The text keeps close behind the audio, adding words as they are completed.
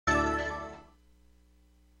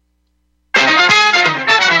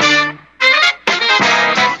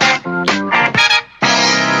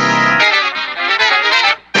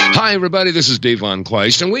Hi, everybody. This is Dave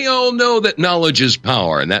vonKleist, and we all know that knowledge is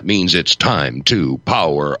power, and that means it's time to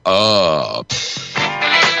power up.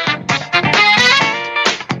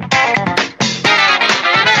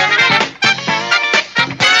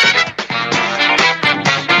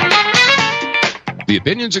 The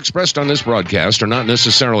opinions expressed on this broadcast are not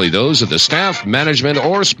necessarily those of the staff, management,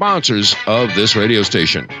 or sponsors of this radio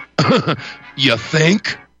station. You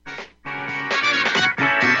think?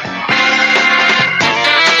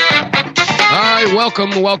 Hi,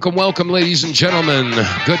 welcome, ladies and gentlemen.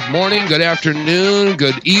 Good morning, good afternoon,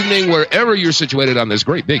 good evening, wherever you're situated on this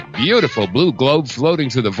great, big, beautiful blue globe floating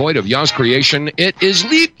through the void of Yah's creation. It is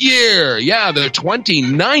leap year. Yeah, the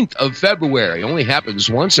 29th of February. Only happens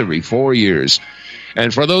once every 4 years.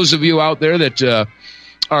 And for those of you out there that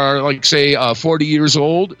are, like, say, 40 years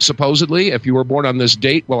old, supposedly, if you were born on this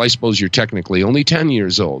date, well, I suppose you're technically only 10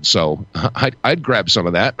 years old. So I'd grab some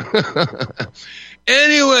of that.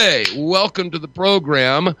 Anyway, welcome to the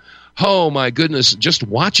program. Oh, my goodness, just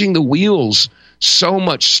watching the wheels. So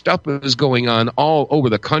much stuff is going on all over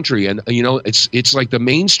the country. And, you know, it's like the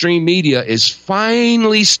mainstream media is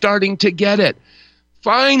finally starting to get it.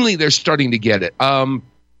 Finally, they're starting to get it.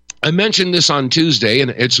 I mentioned this on Tuesday,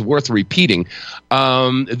 and it's worth repeating.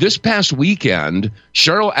 This past weekend,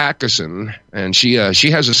 Cheryl Atkinson, and she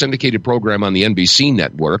has a syndicated program on the NBC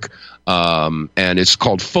network, and it's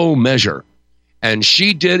called Full Measure. And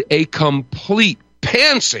she did a complete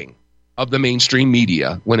pantsing of the mainstream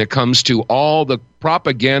media when it comes to all the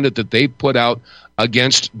propaganda that they put out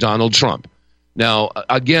against Donald Trump. Now,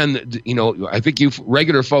 again, you know, I think you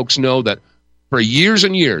regular folks know that for years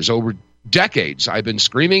and years, over decades, I've been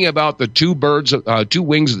screaming about the two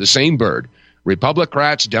wings of the same bird.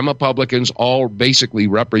 Republicrats, Demopublicans, all basically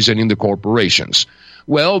representing the corporations.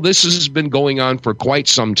 Well, this has been going on for quite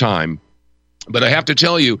some time. But I have to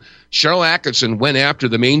tell you, Cheryl Atkinson went after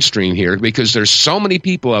the mainstream here because there's so many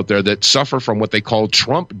people out there that suffer from what they call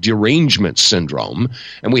Trump derangement syndrome.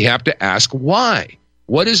 And we have to ask why.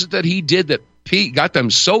 What is it that he did that got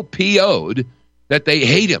them so PO'd that they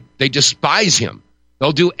hate him? They despise him.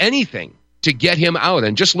 They'll do anything to get him out.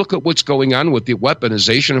 And just look at what's going on with the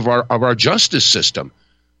weaponization of our justice system.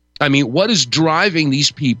 I mean, what is driving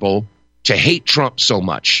these people to hate Trump so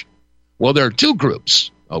much? Well, there are two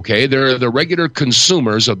groups. Okay, they're the regular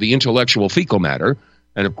consumers of the intellectual fecal matter,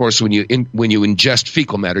 and of course, when you ingest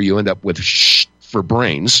fecal matter, you end up with for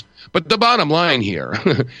brains. But the bottom line here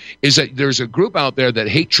is that there's a group out there that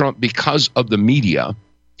hate Trump because of the media,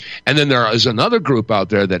 and then there is another group out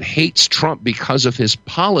there that hates Trump because of his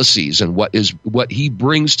policies and what he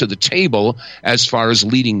brings to the table as far as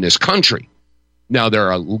leading this country. Now,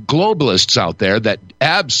 there are globalists out there that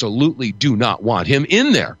absolutely do not want him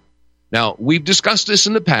in there. Now, we've discussed this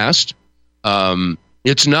in the past.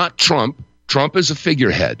 It's not Trump. Trump is a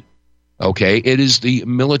figurehead, okay? It is the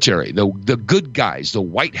military, the good guys, the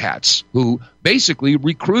white hats, who basically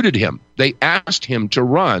recruited him. They asked him to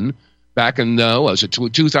run back in,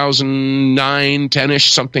 2009,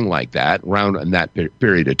 10-ish, something like that, around in that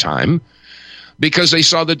period of time, because they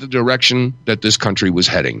saw that the direction that this country was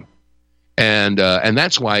heading. And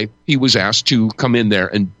that's why he was asked to come in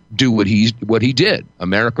there and do what he did.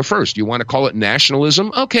 America first. You want to call it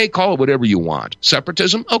nationalism? Okay, call it whatever you want.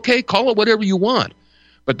 Separatism? Okay, call it whatever you want.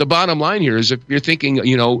 But the bottom line here is if you're thinking,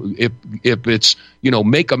 you know, if it's, you know,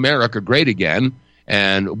 make America great again,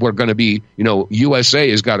 and we're going to be, you know, USA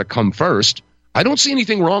has got to come first, I don't see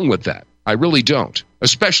anything wrong with that. I really don't,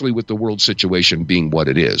 especially with the world situation being what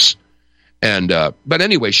it is. And but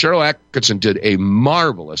anyway, Cheryl Atkinson did a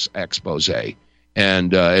marvelous expose,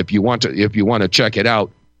 and if you want to check it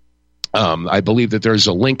out, I believe that there's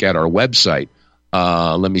a link at our website.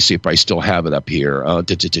 Let me see if I still have it up here. I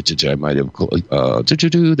might have.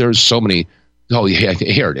 There's so many. Oh yeah,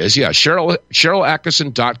 here it is. Yeah,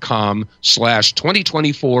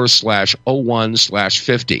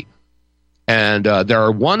 CherylAtkinson.com/2024/01/50, and there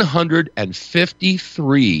are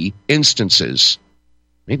 153 instances.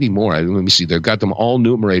 Maybe more. Let me see. They've got them all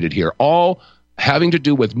enumerated here, all having to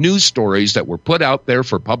do with news stories that were put out there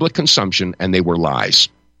for public consumption, and they were lies.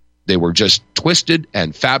 They were just twisted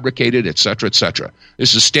and fabricated, et cetera, et cetera.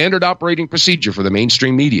 This is standard operating procedure for the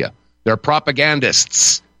mainstream media. They're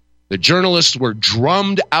propagandists. The journalists were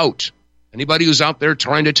drummed out. Anybody who's out there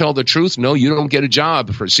trying to tell the truth, no, you don't get a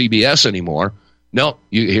job for CBS anymore. No,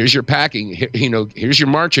 here's your packing. Here's your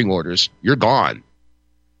marching orders. You're gone.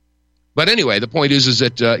 But anyway, the point is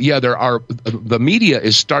that, the media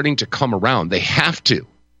is starting to come around. They have to.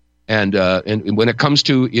 And when it comes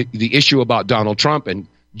to the issue about Donald Trump and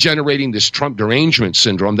generating this Trump derangement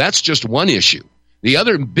syndrome, that's just one issue. The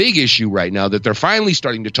other big issue right now that they're finally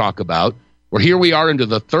starting to talk about Well, here we are into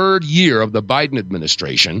the third year of the Biden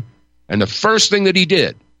administration, and the first thing that he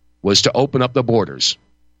did was to open up the borders.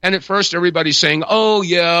 And at first, everybody's saying, "Oh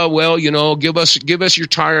yeah, well, give us your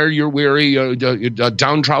tired, your weary,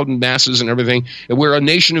 downtrodden masses and everything. And we're a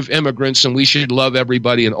nation of immigrants, and we should love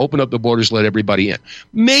everybody and open up the borders, let everybody in."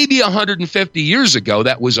 Maybe 150 years ago,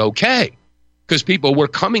 that was okay because people were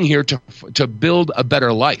coming here to build a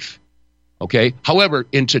better life. Okay. However,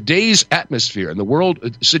 in today's atmosphere and the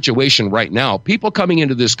world situation right now, people coming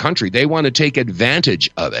into this country, they want to take advantage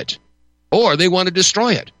of it, or they want to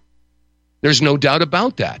destroy it. There's no doubt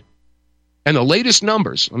about that. And the latest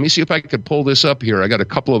numbers, let me see if I could pull this up here. I got a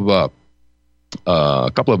couple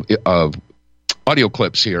of audio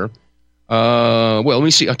clips here. Well, let me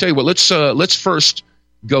see. I'll tell you what. Let's first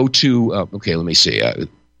go to. Okay, let me see.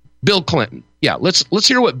 Bill Clinton. Yeah, let's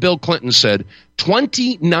hear what Bill Clinton said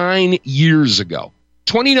 29 years ago.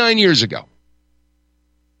 29 years ago.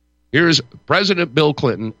 Here's President Bill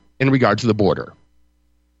Clinton in regard to the border.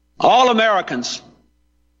 All Americans,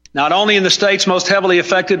 not only in the states most heavily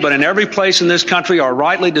affected, but in every place in this country, are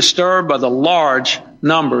rightly disturbed by the large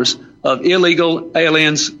numbers of illegal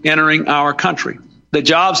aliens entering our country. The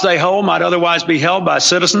jobs they hold might otherwise be held by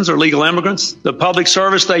citizens or legal immigrants. The public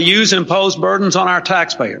service they use impose burdens on our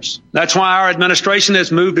taxpayers. That's why our administration has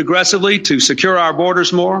moved aggressively to secure our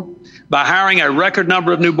borders more by hiring a record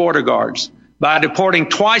number of new border guards, by deporting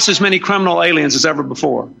twice as many criminal aliens as ever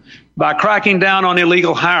before, by cracking down on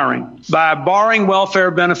illegal hiring, by barring welfare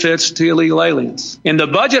benefits to illegal aliens. In the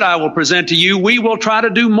budget I will present to you, we will try to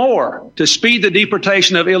do more to speed the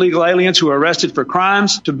deportation of illegal aliens who are arrested for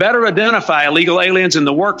crimes, to better identify illegal aliens in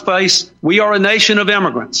the workplace. We are a nation of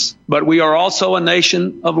immigrants, but we are also a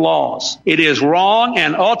nation of laws. It is wrong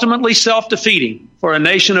and ultimately self-defeating for a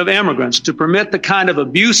nation of immigrants to permit the kind of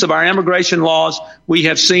abuse of our immigration laws we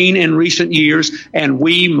have seen in recent years, and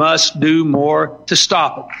we must do more to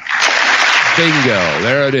stop it. Bingo.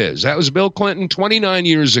 There it is. That was Bill Clinton 29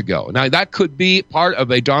 years ago. Now, that could be part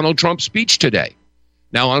of a Donald Trump speech today.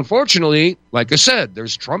 Now, unfortunately, like I said,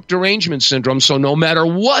 there's Trump derangement syndrome, so no matter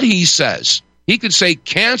what he says, he could say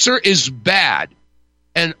cancer is bad,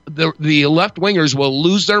 and the left-wingers will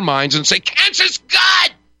lose their minds and say, cancer's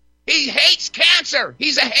good! He hates cancer!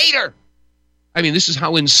 He's a hater! I mean, this is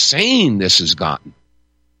how insane this has gotten.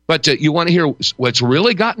 But you want to hear what's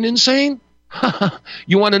really gotten insane?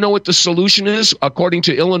 You want to know what the solution is, according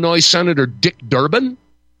to Illinois Senator Dick Durbin?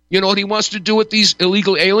 You know what he wants to do with these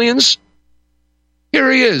illegal aliens?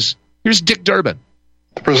 Here he is. Here's Dick Durbin.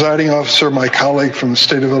 The presiding officer, my colleague from the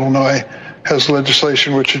state of Illinois, has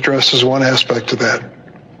legislation which addresses one aspect of that.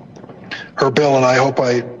 Her bill, and I hope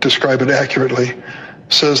I describe it accurately,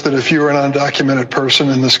 says that if you are an undocumented person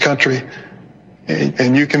in this country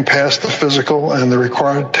and you can pass the physical and the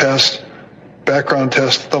required test, background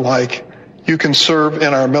test, the like, you can serve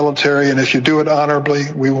in our military, and if you do it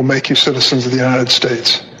honorably, we will make you citizens of the United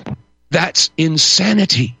States. That's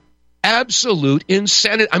insanity. Absolute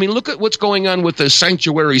insanity. I mean, look at what's going on with the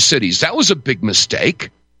sanctuary cities. That was a big mistake.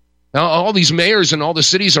 Now, all these mayors in all the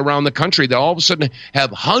cities around the country, they all of a sudden have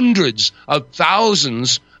hundreds of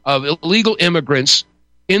thousands of illegal immigrants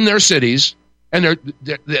in their cities, and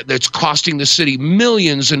it's costing the city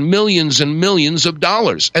millions and millions and millions of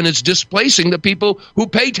dollars, and it's displacing the people who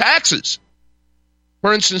pay taxes.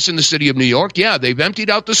 For instance, in the city of New York, yeah, they've emptied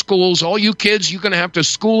out the schools. All you kids, you're going to have to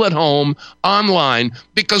school at home, online,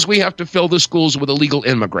 because we have to fill the schools with illegal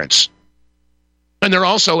immigrants. And they're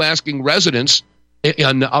also asking residents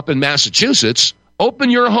up in Massachusetts, open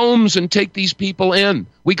your homes and take these people in.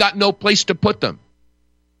 We got no place to put them.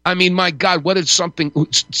 I mean, my God, what is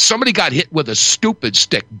somebody got hit with a stupid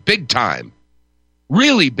stick, big time,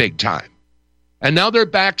 really big time. And now they're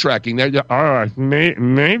backtracking.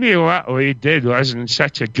 Maybe what we did wasn't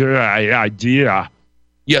such a good idea.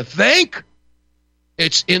 You think?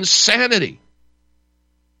 It's insanity.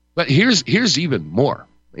 But here's even more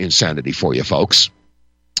insanity for you, folks.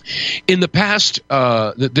 In the past,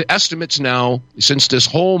 the estimates now, since this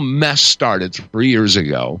whole mess started 3 years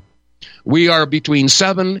ago, we are between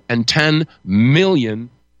 7 and 10 million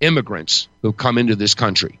immigrants who come into this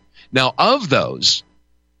country. Now, of those,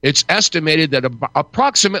 it's estimated that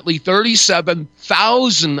approximately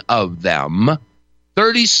 37,000 of them,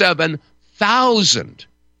 37,000,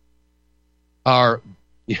 are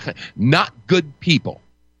not good people.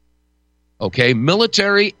 Okay,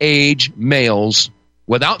 military-age males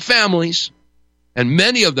without families, and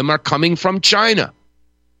many of them are coming from China.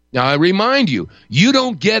 Now, I remind you, you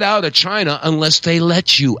don't get out of China unless they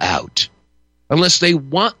let you out, unless they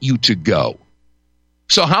want you to go.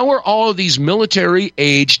 So how are all of these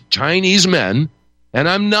military-aged Chinese men, and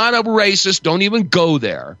I'm not a racist, don't even go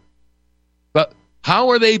there, How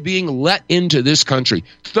are they being let into this country?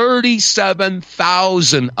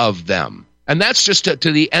 37,000 of them. And that's just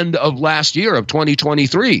to the end of last year of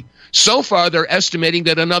 2023. So far, they're estimating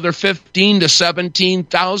that another 15 to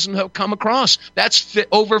 17,000 have come across. That's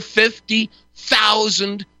over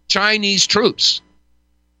 50,000 Chinese troops.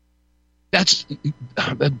 That's,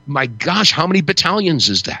 my gosh, how many battalions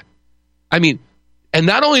is that? I mean, and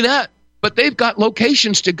not only that, but they've got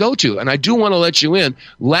locations to go to. And I do want to let you in.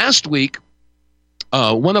 Last week,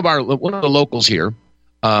 one of the locals here,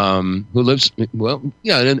 who lives, in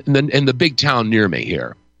the big town near me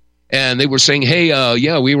here, and they were saying,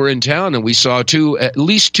 hey, we were in town and we saw at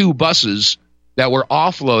least two buses that were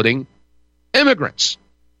offloading immigrants.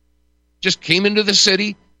 Just came into the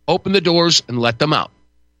city, opened the doors, and let them out.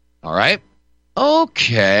 All right.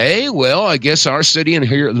 Okay. Well, I guess our city in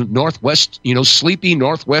here, northwest, sleepy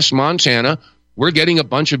northwest Montana, we're getting a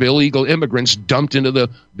bunch of illegal immigrants dumped into the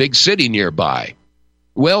big city nearby.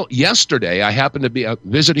 Well, yesterday I happened to be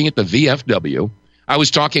visiting at the VFW. I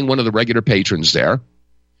was talking to one of the regular patrons there,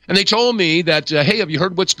 and they told me that, hey, have you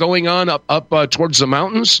heard what's going on up towards the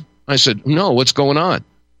mountains? I said, no, what's going on?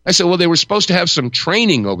 I said, well, they were supposed to have some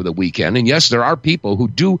training over the weekend. And yes, there are people who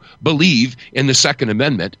do believe in the Second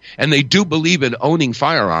Amendment, and they do believe in owning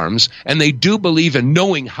firearms, and they do believe in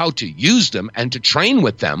knowing how to use them and to train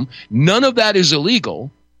with them. None of that is illegal,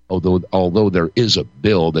 although there is a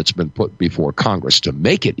bill that's been put before Congress to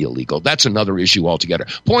make it illegal. That's another issue altogether.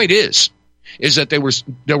 Point is that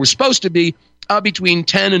there were supposed to be between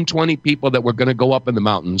 10 and 20 people that were going to go up in the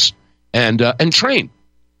mountains and train.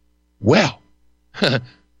 Well,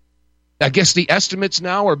 I guess the estimates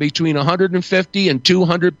now are between 150 and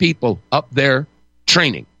 200 people up there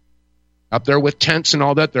training, up there with tents and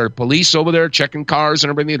all that. There are police over there checking cars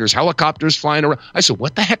and everything. There's helicopters flying around. I said,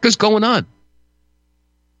 what the heck is going on?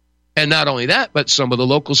 And not only that, but some of the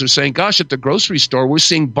locals are saying, gosh, at the grocery store, we're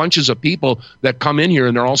seeing bunches of people that come in here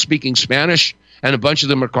and they're all speaking Spanish, and a bunch of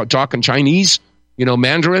them are talking Chinese,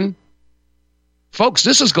 Mandarin. Folks,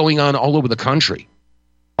 this is going on all over the country.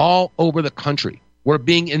 All over the country. We're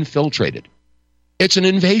being infiltrated. It's an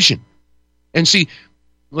invasion. And see,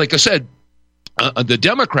 like I said, the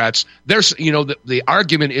Democrats, the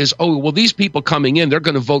argument is, oh, well, these people coming in, they're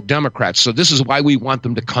going to vote Democrats, so this is why we want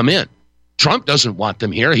them to come in. Trump doesn't want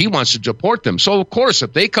them here. He wants to deport them. So, of course,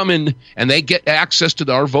 if they come in and they get access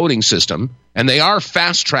to our voting system, and they are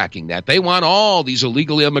fast-tracking that, they want all these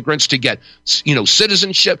illegal immigrants to get,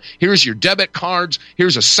 citizenship. Here's your debit cards.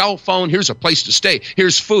 Here's a cell phone. Here's a place to stay.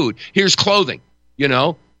 Here's food. Here's clothing.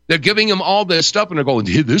 They're giving them all this stuff, and they're going,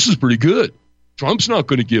 hey, this is pretty good. Trump's not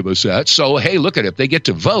going to give us that. So, hey, look at it. If they get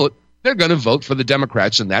to vote, they're going to vote for the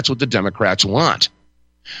Democrats, and that's what the Democrats want.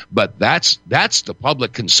 But that's the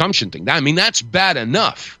public consumption thing. I mean, that's bad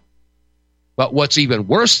enough. But what's even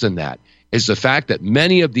worse than that is the fact that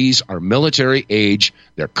many of these are military age.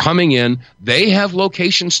 They're coming in. They have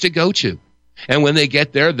locations to go to. And when they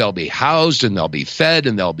get there, they'll be housed and they'll be fed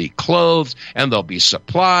and they'll be clothed and they'll be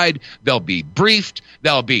supplied. They'll be briefed.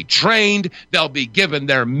 They'll be trained. They'll be given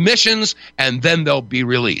their missions, and then they'll be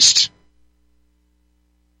released.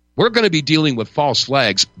 We're going to be dealing with false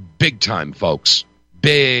flags big time, folks.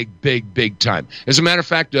 Big, big, big time. As a matter of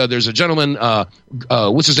fact, there's a gentleman,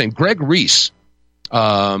 what's his name? Greg Reese,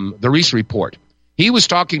 the Reese Report. He was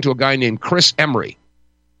talking to a guy named Chris Emery.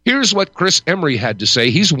 Here's what Chris Emery had to say.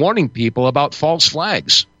 He's warning people about false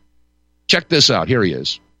flags. Check this out. Here he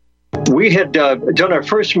is. We had done our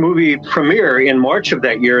first movie premiere in March of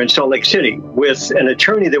that year in Salt Lake City with an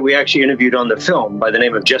attorney that we actually interviewed on the film by the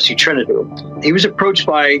name of Jesse Trinidad. He was approached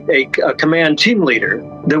by a command team leader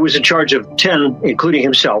that was in charge of 10, including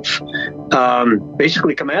himself,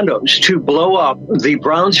 basically commandos, to blow up the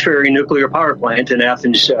Browns Ferry nuclear power plant in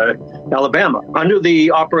Athens, Alabama, under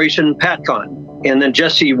the Operation PATCON. And then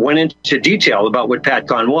Jesse went into detail about what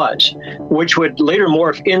PATCON was, which would later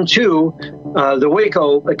morph into the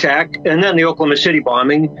Waco attack, and then the Oklahoma City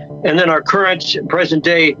bombing, and then our current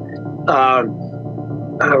present-day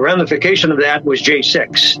ramification of that was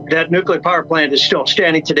J6. That nuclear power plant is still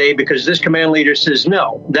standing today because this command leader says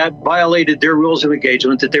no, that violated their rules of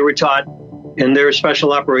engagement that they were taught in their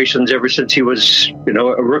special operations ever since he was,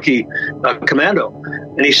 a rookie commando.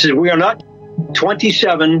 And he said, we are not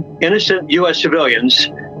 27 innocent U.S. civilians,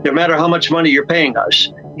 no matter how much money you're paying us.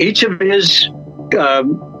 Each of his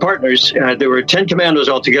partners, there were 10 commandos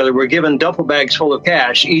altogether, were given duffel bags full of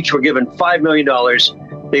cash. Each were given $5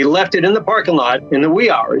 million. They left it in the parking lot in the wee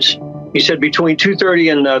hours. He said between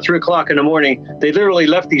 2:30 and 3 o'clock in the morning, they literally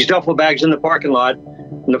left these duffel bags in the parking lot,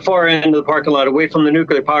 in the far end of the parking lot, away from the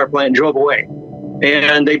nuclear power plant, and drove away.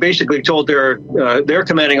 And they basically told their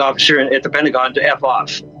commanding officer at the Pentagon to F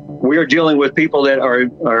off. We are dealing with people that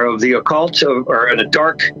are of the occult, are in a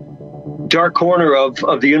dark corner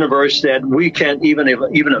of the universe that we can't even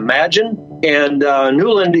imagine. And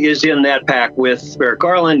Nuland is in that pack with Merrick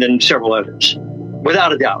Garland and several others,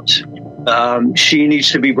 without a doubt. She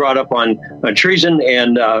needs to be brought up on treason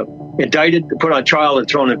and indicted, put on trial, and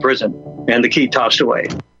thrown in prison, and the key tossed away.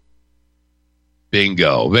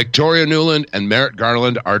 Bingo. Victoria Nuland and Merrick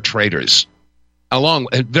Garland are traitors.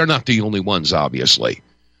 They're not the only ones, obviously.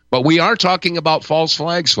 But we are talking about false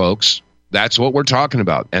flags, folks. That's what we're talking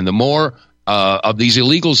about. And the more of these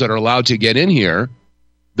illegals that are allowed to get in here,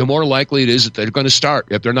 the more likely it is that they're going to start,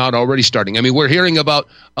 if they're not already starting. I mean, we're hearing about,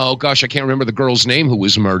 oh, gosh, I can't remember the girl's name who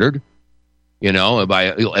was murdered, by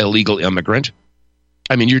an illegal immigrant.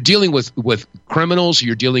 I mean, you're dealing with criminals.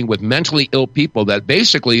 You're dealing with mentally ill people that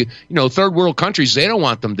basically, third world countries, they don't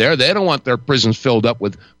want them there. They don't want their prisons filled up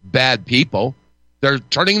with bad people. They're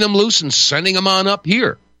turning them loose and sending them on up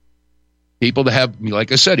here. People that have,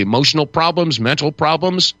 like I said, emotional problems, mental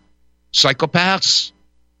problems, psychopaths,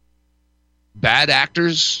 bad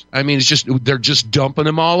actors. I mean, they're just dumping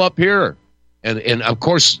them all up here. And of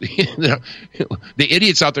course, the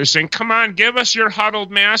idiots out there saying, come on, give us your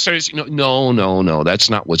huddled masses. No,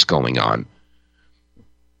 that's not what's going on.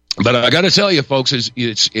 But I got to tell you, folks,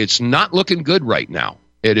 it's not looking good right now.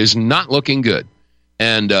 It is not looking good.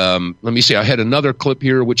 And let me see, I had another clip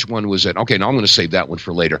here. Which one was it? Okay, now I'm going to save that one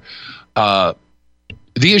for later. The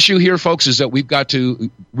issue here, folks, is that we've got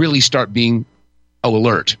to really start being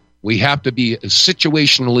alert. We have to be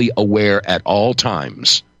situationally aware at all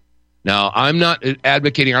times. Now, I'm not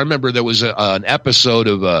advocating. I remember there was an episode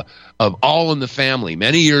of All in the Family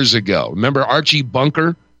many years ago. Remember Archie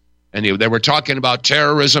Bunker? And they were talking about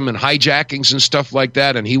terrorism and hijackings and stuff like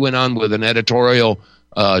that. And he went on with an editorial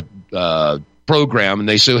program. And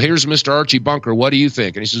they said, here's Mr. Archie Bunker. What do you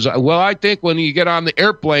think? And he says, well, I think when you get on the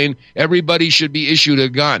airplane, everybody should be issued a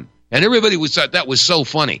gun. And everybody thought that was so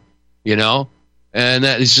funny, And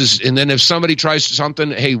and then if somebody tries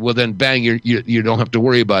something, hey, well then bang, you don't have to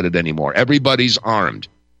worry about it anymore. Everybody's armed.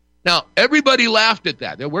 Now, everybody laughed at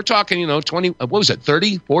that. We're talking,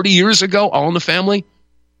 30, 40 years ago, All in the Family?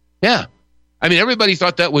 Yeah. I mean, everybody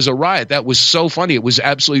thought that was a riot. That was so funny. It was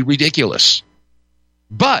absolutely ridiculous.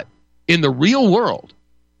 But in the real world,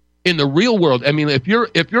 I mean, if you're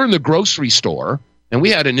in the grocery store, and we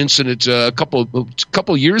had an incident a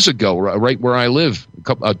couple years ago, right where I live,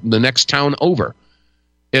 the next town over.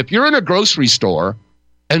 If you're in a grocery store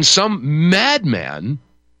and some madman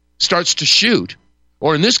starts to shoot,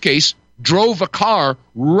 or in this case, drove a car,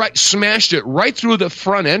 smashed it right through the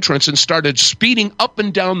front entrance and started speeding up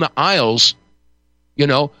and down the aisles,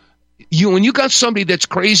 when you got somebody that's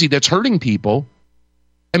crazy, that's hurting people,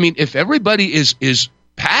 I mean, if everybody is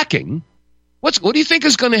packing, what do you think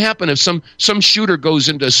is going to happen if some shooter goes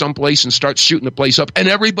into some place and starts shooting the place up and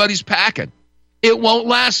everybody's packing? It won't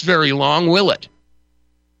last very long, will it?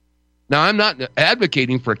 Now, I'm not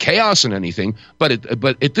advocating for chaos and anything, but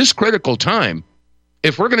at this critical time,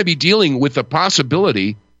 if we're going to be dealing with the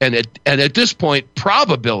possibility and at this point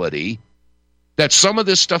probability that some of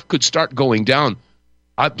this stuff could start going down,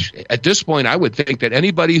 at this point, I would think that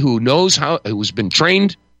anybody who's been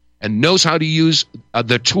trained and knows how to use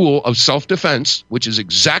the tool of self-defense, which is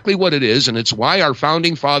exactly what it is, and it's why our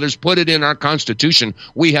founding fathers put it in our Constitution.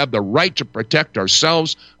 We have the right to protect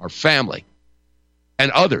ourselves, our family,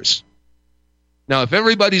 and others. Now, if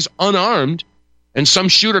everybody's unarmed and some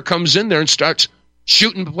shooter comes in there and starts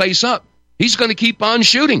shooting the place up, he's going to keep on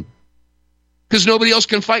shooting because nobody else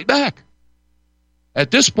can fight back.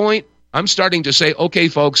 At this point, I'm starting to say, okay,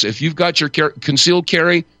 folks, if you've got your concealed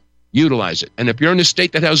carry, utilize it. And if you're in a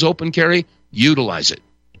state that has open carry, utilize it.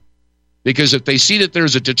 Because if they see that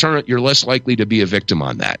there's a deterrent, you're less likely to be a victim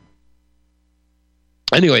on that.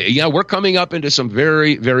 Anyway, yeah, we're coming up into some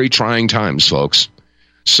very, very trying times, folks.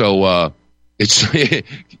 So it's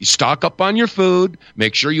stock up on your food.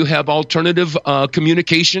 Make sure you have alternative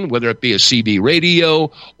communication, whether it be a CB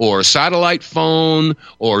radio or a satellite phone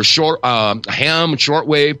or ham,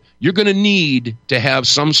 shortwave. You're going to need to have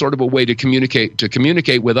some sort of a way to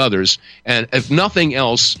communicate with others. And if nothing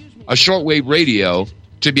else, a shortwave radio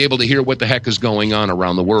to be able to hear what the heck is going on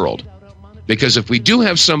around the world. Because if we do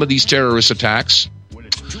have some of these terrorist attacks,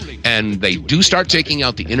 and they do start taking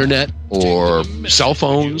out the internet or cell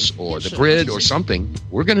phones or the grid or something,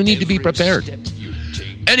 we're going to need to be prepared.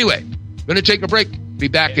 Anyway, going to take a break. Be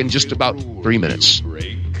back in just about 3 minutes.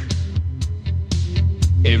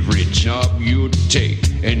 Every job you take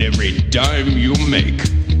and every dime you make,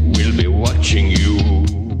 we'll be watching you.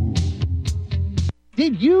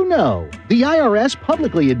 Did you know the IRS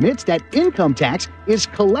publicly admits that income tax is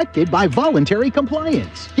collected by voluntary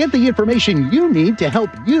compliance? Get the information you need to help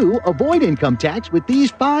you avoid income tax with these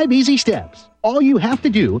 5 easy steps. All you have to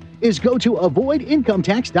do is go to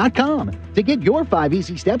avoidincometax.com to get your 5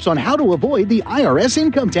 easy steps on how to avoid the IRS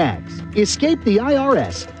income tax. Escape the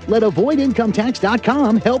IRS. Let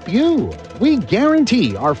avoidincometax.com help you. We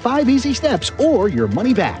guarantee our 5 easy steps or your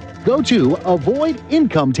money back. Go to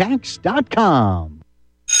avoidincometax.com.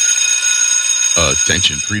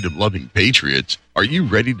 Attention, freedom-loving patriots. Are you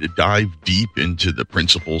ready to dive deep into the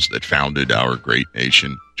principles that founded our great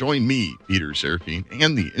nation? Join me, Peter Serafine,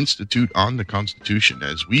 and the Institute on the Constitution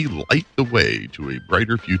as we light the way to a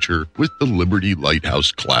brighter future with the Liberty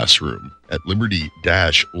Lighthouse Classroom. At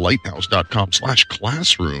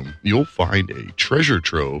liberty-lighthouse.com/classroom, you'll find a treasure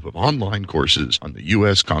trove of online courses on the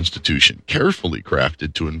U.S. Constitution, carefully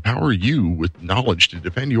crafted to empower you with knowledge to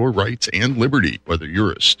defend your rights and liberty. Whether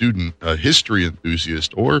you're a student, a history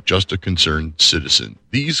enthusiast, or just a concerned citizen,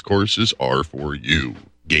 these courses are for you.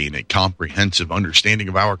 Gain a comprehensive understanding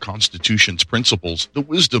of our Constitution's principles, the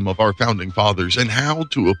wisdom of our founding fathers, and how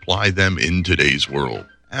to apply them in today's world.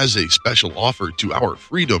 As a special offer to our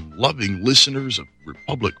freedom-loving listeners of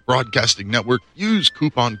Republic Broadcasting Network, use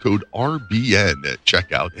coupon code RBN at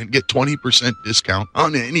checkout and get 20% discount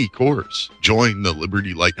on any course. Join the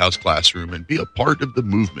Liberty Lighthouse Classroom and be a part of the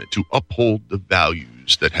movement to uphold the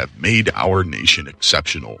values that have made our nation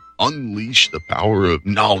exceptional. Unleash the power of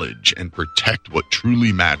knowledge and protect what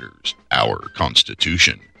truly matters, our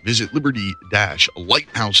Constitution. Visit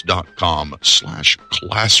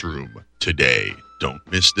liberty-lighthouse.com/classroom today. Don't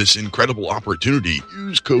miss this incredible opportunity.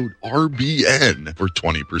 Use code RBN for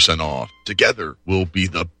 20% off. Together, we'll be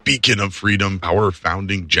the beacon of freedom our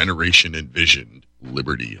founding generation envisioned.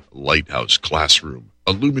 Liberty Lighthouse Classroom.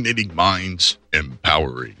 Illuminating minds,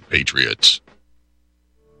 empowering patriots.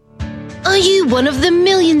 Are you one of the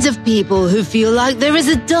millions of people who feel like there is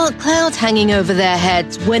a dark cloud hanging over their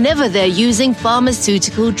heads whenever they're using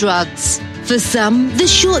pharmaceutical drugs? For some, the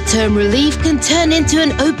short-term relief can turn into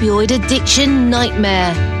an opioid addiction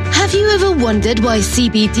nightmare. Have you ever wondered why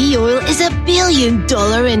CBD oil is a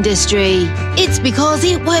billion-dollar industry? It's because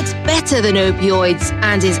it works better than opioids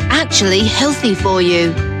and is actually healthy for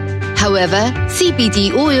you. However,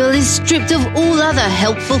 CBD oil is stripped of all other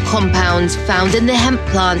helpful compounds found in the hemp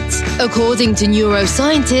plant. According to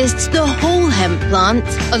neuroscientists, the whole hemp plant,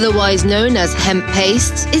 otherwise known as hemp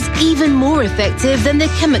paste, is even more effective than the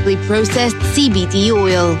chemically processed CBD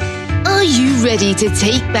oil. Are you ready to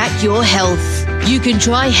take back your health? You can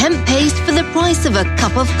try hemp paste for the price of a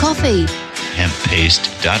cup of coffee.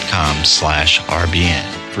 Hemppaste.com/RBN.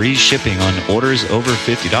 Free shipping on orders over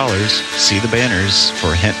 $50. See the banners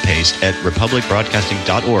for hemp paste at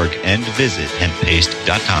republicbroadcasting.org and visit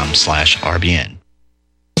hemppaste.com/RBN.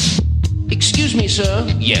 Excuse me, sir.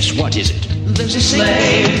 Yes, what is it? There's a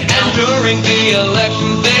slave, and during the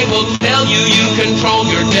election, they will tell you you control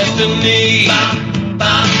your destiny.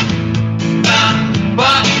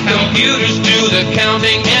 But computers do the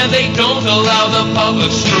counting, and they don't allow the public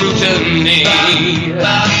scrutiny.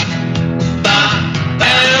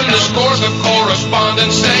 And the scores of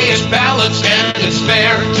correspondence say it's balanced and it's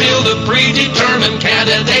fair till the predetermined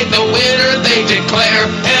candidate, the winner they declare.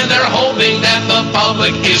 And they're hoping that the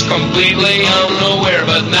public is completely unaware,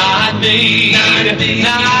 but not me, not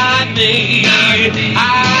me.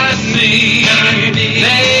 I see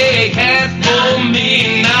they can't fool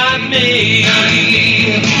me, not me.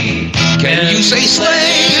 Can you say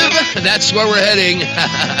slave? That's where we're heading.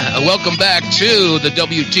 Welcome back to the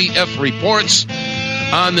WTF Reports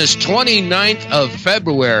on this 29th of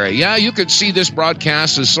February. Yeah, you could see this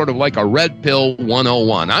broadcast as sort of like a Red Pill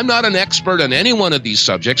 101. I'm not an expert on any one of these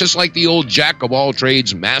subjects. It's like the old jack of all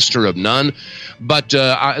trades, master of none. But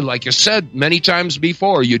like you said many times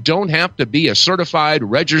before, you don't have to be a certified,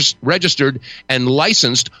 registered, and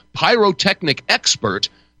licensed pyrotechnic expert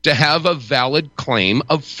to have a valid claim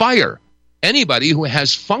of fire. Anybody who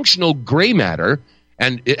has functional gray matter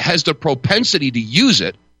and it has the propensity to use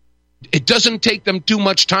it, it doesn't take them too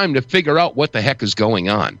much time to figure out what the heck is going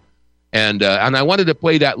on. And I wanted to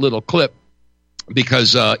play that little clip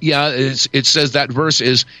because, it says that verse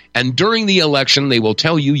is, and during the election, they will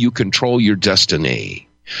tell you you control your destiny.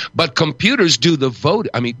 But computers do the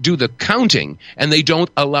counting, and they don't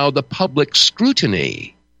allow the public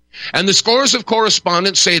scrutiny. And the scores of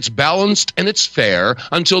correspondents say it's balanced and it's fair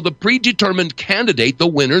until the predetermined candidate, the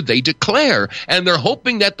winner, they declare. And they're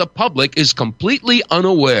hoping that the public is completely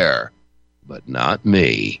unaware. But not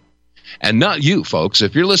me. And not you, folks.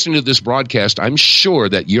 If you're listening to this broadcast, I'm sure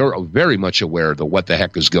that you're very much aware of what the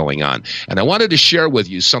heck is going on. And I wanted to share with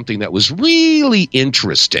you something that was really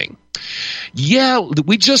interesting. Yeah,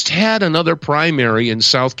 we just had another primary in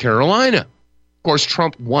South Carolina. Of course,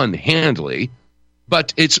 Trump won handily.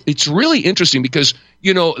 But it's really interesting because,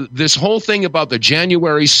 you know, this whole thing about the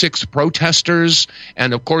January 6th protesters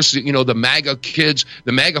and, of course, you know, the MAGA kids,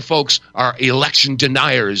 the MAGA folks are election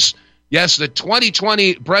deniers. Yes, the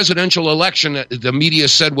 2020 presidential election, the media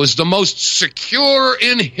said, was the most secure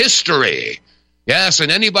in history. Yes,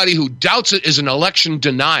 and anybody who doubts it is an election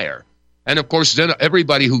denier. And, of course, then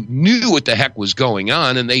everybody who knew what the heck was going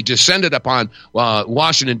on, and they descended upon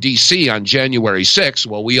Washington, D.C. on January 6th,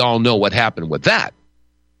 well, we all know what happened with that.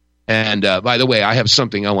 And, by the way, I have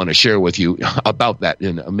something I want to share with you about that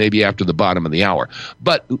in maybe after the bottom of the hour.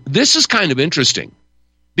 But this is kind of interesting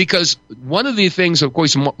because one of the things, of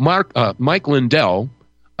course, Mike Lindell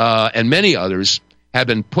and many others have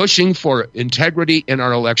been pushing for integrity in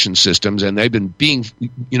our election systems, and they've been being,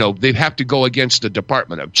 you know, they have to go against the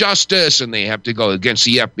Department of Justice, and they have to go against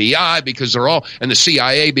the FBI because they're all, and the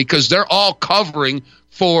CIA because they're all covering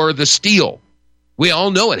for the steal. We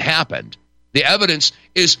all know it happened. The evidence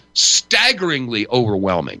is staggeringly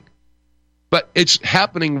overwhelming, but it's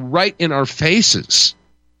happening right in our faces,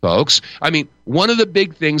 folks. I mean, one of the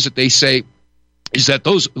big things that they say is that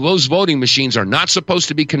those voting machines are not supposed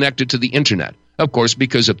to be connected to the internet. Of course,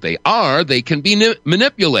 because if they are, they can be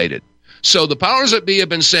manipulated. So the powers that be have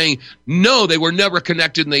been saying, no, they were never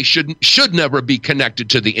connected and they should never be connected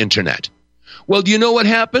to the internet. Well, do you know what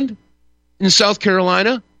happened in South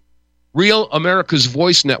Carolina? Real America's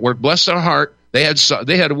Voice Network, bless their heart, they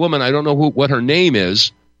had a woman, I don't know what her name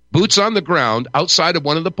is, boots on the ground outside of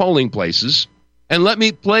one of the polling places. And let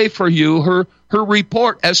me play for you her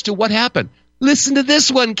report as to what happened. Listen to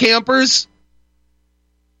this one, campers.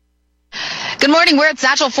 Good morning. We're at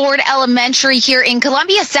Satchel Ford Elementary here in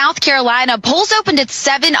Columbia, South Carolina. Polls opened at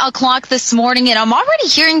 7 o'clock this morning, and I'm already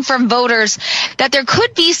hearing from voters that there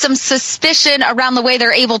could be some suspicion around the way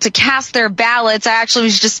they're able to cast their ballots. I actually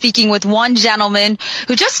was just speaking with one gentleman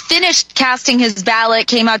who just finished casting his ballot,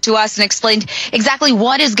 came out to us and explained exactly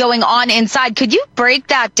what is going on inside. Could you break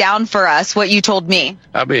that down for us, what you told me?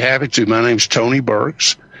 I'd be happy to. My name's Tony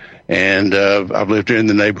Burks, and I've lived here in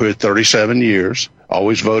the neighborhood 37 years.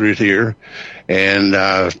 Always voted here,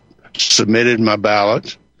 and submitted my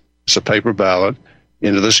ballot. It's a paper ballot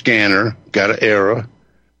into the scanner. Got an error.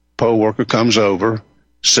 Poll worker comes over,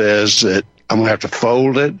 says that I'm gonna have to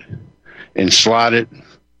fold it and slide it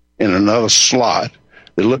in another slot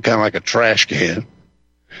that looked kind of like a trash can,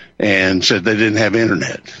 and said they didn't have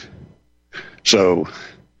internet. So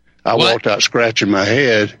I walked out scratching my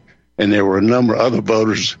head, and there were a number of other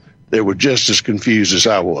voters that were just as confused as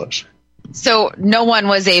I was. So no one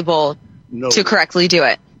was able to correctly do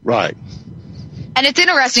it. Right. And it's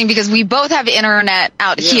interesting because we both have internet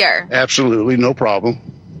out here. Absolutely, no problem.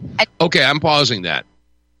 Okay, I'm pausing that.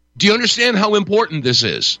 Do you understand how important this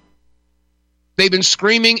is? They've been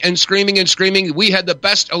screaming and screaming and screaming. We had the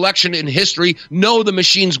best election in history. No, the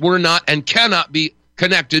machines were not and cannot be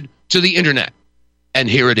connected to the internet. And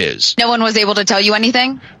here it is. No one was able to tell you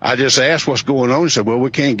anything? I just asked what's going on. He said, well, we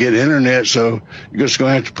can't get internet, so you're just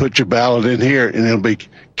going to have to put your ballot in here, and it'll be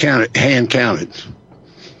counted, hand counted.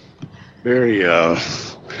 Very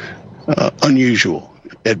unusual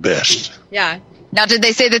at best. Yeah. Now, did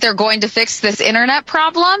they say that they're going to fix this internet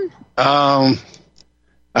problem? I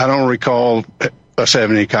don't recall us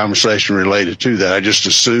having any conversation related to that. I just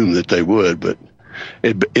assumed that they would, but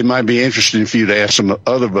it might be interesting for you to ask some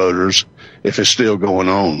other voters if it's still going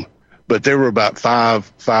on. But there were about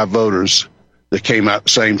five voters that came out at the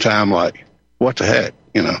same time like, what the heck,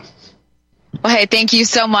 you know. Well, hey, thank you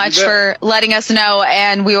so much for letting us know,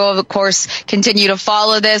 and we will, of course, continue to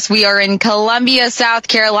follow this. We are in Columbia, South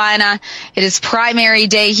Carolina. It is primary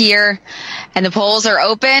day here, and the polls are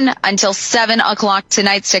open until 7 o'clock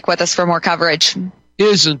tonight. Stick with us for more coverage.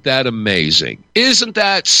 Isn't that amazing? Isn't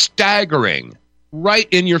that staggering? Right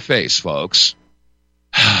in your face, folks.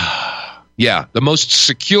 Yeah, the most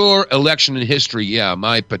secure election in history. Yeah,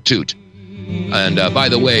 my patoot. And by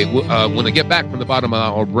the way, when I get back from the bottom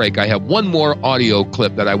of our break, I have one more audio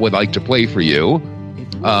clip that I would like to play for you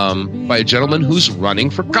by a gentleman who's running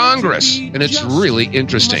for Congress. And it's really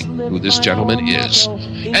interesting who this gentleman is.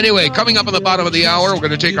 Anyway, coming up on the bottom of the hour, we're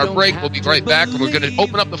going to take our break. We'll be right back, and we're going to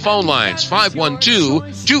open up the phone lines,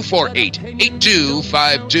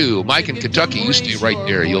 512-248-8252. Mike in Kentucky, you stay right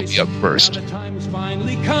there. You'll be up first.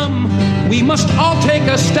 Finally come. We must all take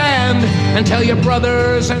a stand and tell your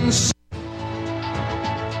brothers and sisters.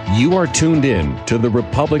 You are tuned in to the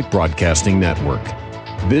Republic Broadcasting Network.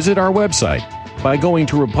 Visit our website by going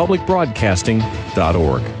to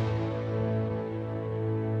republicbroadcasting.org.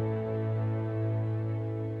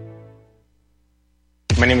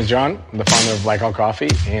 My name is John. I'm the founder of Blackout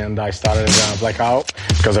Coffee, and I started Blackout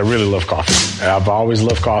because I really love coffee. I've always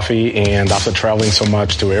loved coffee, and after traveling so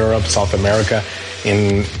much to Europe, South America,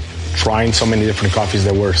 and trying so many different coffees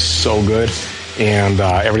that were so good, and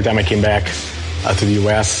every time I came back to the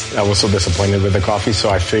U.S., I was so disappointed with the coffee,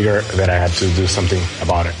 so I figured that I had to do something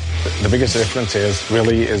about it. The biggest difference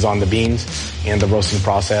is on the beans and the roasting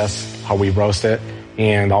process, how we roast it,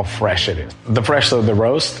 and how fresh it is. The fresher the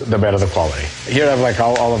roast, the better the quality. Here I have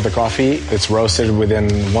all of the coffee. It's roasted within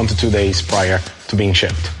 1 to 2 days prior to being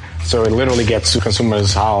shipped. So it literally gets to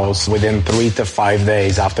consumer's house within 3 to 5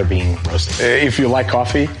 days after being roasted. If you like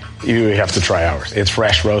coffee, you have to try ours. It's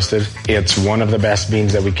fresh roasted. It's one of the best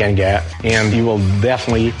beans that we can get, and you will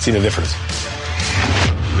definitely see the difference.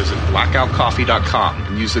 Visit blackoutcoffee.com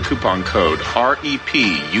and use the coupon code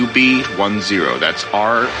REPUB10. That's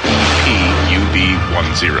REPUB10.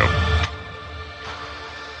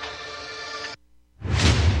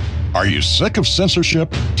 Are you sick of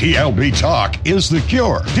censorship? TLB Talk is the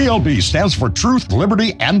cure. TLB stands for Truth,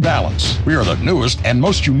 Liberty, and Balance. We are the newest and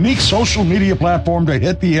most unique social media platform to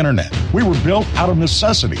hit the internet. We were built out of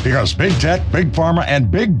necessity because Big Tech, Big Pharma, and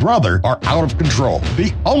Big Brother are out of control.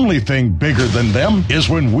 The only thing bigger than them is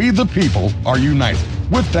when we, the people, are united.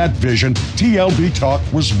 With that vision, TLB Talk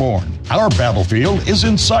was born. Our battlefield is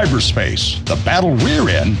in cyberspace. The battle we're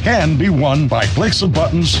in can be won by clicks of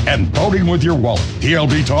buttons and voting with your wallet.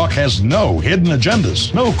 TLB Talk has no hidden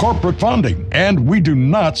agendas, no corporate funding, and we do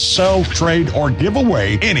not sell, trade, or give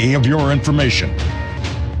away any of your information.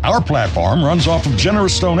 Our platform runs off of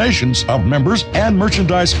generous donations of members and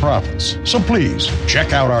merchandise profits. So please,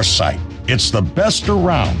 check out our site. It's the best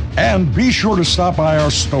around. And be sure to stop by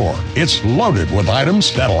our store. It's loaded with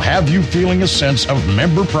items that'll have you feeling a sense of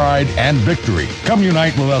member pride and victory. Come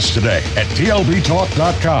unite with us today at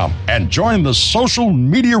tlbtalk.com and join the social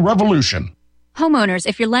media revolution. Homeowners,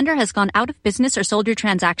 if your lender has gone out of business or sold your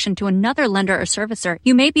transaction to another lender or servicer,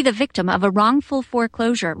 you may be the victim of a wrongful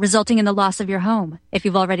foreclosure, resulting in the loss of your home. If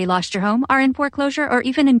you've already lost your home, are in foreclosure, or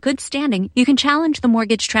even in good standing, you can challenge the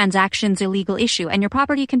mortgage transaction's illegal issue, and your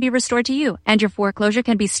property can be restored to you, and your foreclosure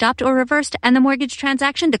can be stopped or reversed, and the mortgage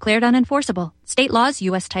transaction declared unenforceable. State laws,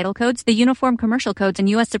 U.S. title codes, the Uniform Commercial Codes, and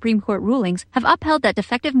U.S. Supreme Court rulings have upheld that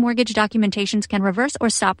defective mortgage documentations can reverse or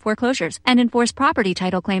stop foreclosures and enforce property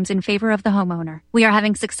title claims in favor of the homeowner. We are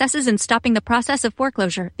having successes in stopping the process of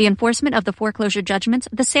foreclosure, the enforcement of the foreclosure judgments,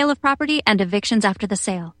 the sale of property, and evictions after the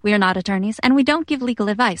sale. We are not attorneys, and we don't give legal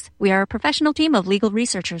advice. We are a professional team of legal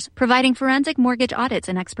researchers, providing forensic mortgage audits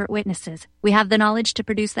and expert witnesses. We have the knowledge to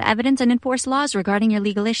produce the evidence and enforce laws regarding your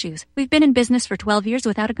legal issues. We've been in business for 12 years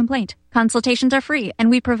without a complaint. Consultations are free, and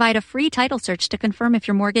we provide a free title search to confirm if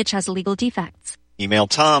your mortgage has legal defects. Email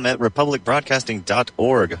Tom at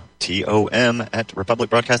republicbroadcasting.org. TOM at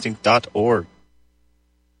republicbroadcasting.org.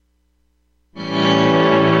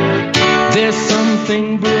 There's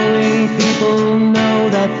something brewing, people know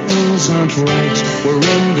that things aren't right. We're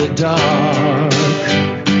in the dark,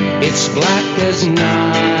 it's black as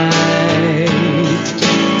night.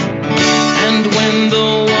 And when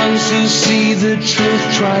the ones who see the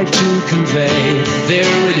truth try to convey,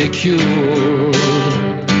 they're ridiculed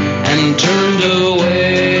and turned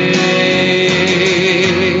away.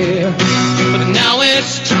 But now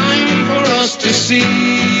it's time for us to see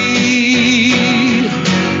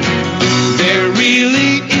there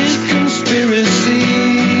really is conspiracy.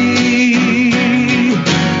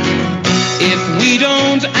 If we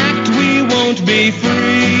don't act, we won't be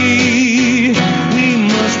free. We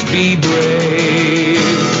must be brave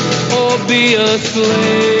or be a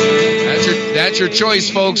slave. That's your choice,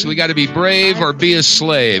 folks. We got to be brave or be a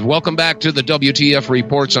slave. Welcome back to the WTF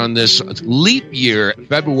Reports on this leap year,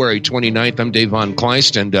 February 29th. I'm Dave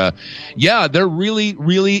vonKleist, and yeah, there really,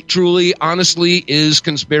 really, truly, honestly is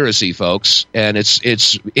conspiracy, folks, and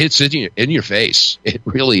it's in your face. It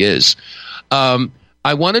really is. I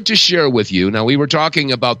wanted to share with you. Now, we were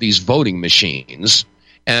talking about these voting machines,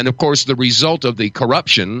 and of course, the result of the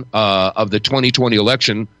corruption of the 2020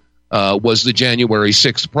 election was the January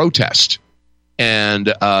 6th protest.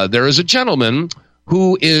 And there is a gentleman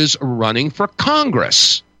who is running for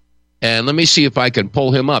Congress. And let me see if I can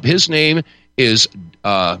pull him up. His name is,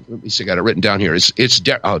 let me see, I got it written down here. It's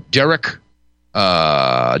Derek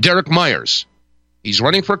Myers. He's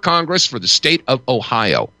running for Congress for the state of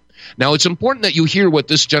Ohio. Now, it's important that you hear what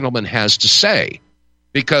this gentleman has to say,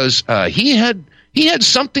 because he had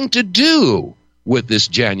something to do with this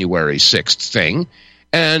January 6th thing,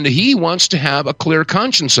 and he wants to have a clear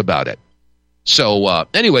conscience about it. So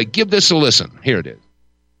anyway, give this a listen. Here it is.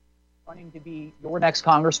 Running to be your next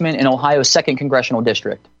congressman in Ohio's 2nd Congressional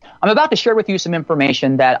District. I'm about to share with you some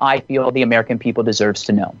information that I feel the American people deserves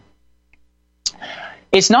to know.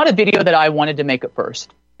 It's not a video that I wanted to make at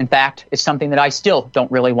first. In fact, it's something that I still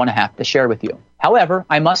don't really want to have to share with you. However,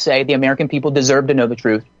 I must say the American people deserve to know the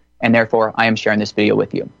truth, and therefore I am sharing this video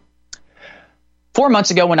with you. 4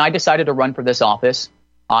 months ago, when I decided to run for this office,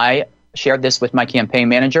 I shared this with my campaign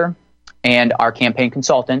manager and our campaign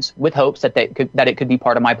consultants with hopes that it could be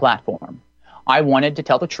part of my platform. I wanted to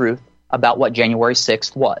tell the truth about what January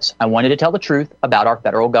 6th was. I wanted to tell the truth about our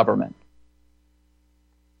federal government.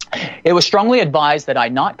 It was strongly advised that I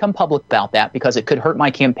not come public about that because it could hurt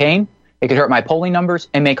my campaign, it could hurt my polling numbers,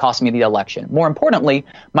 and may cost me the election. More importantly,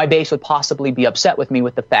 my base would possibly be upset with me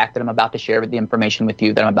with the fact that I'm about to share the information with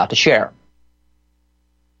you that I'm about to share.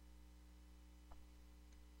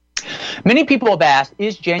 Many people have asked,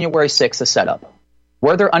 is January 6th a setup?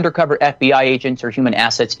 Were there undercover FBI agents or human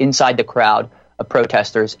assets inside the crowd of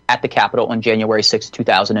protesters at the Capitol on January 6,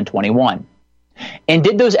 2021? And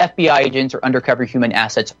did those FBI agents or undercover human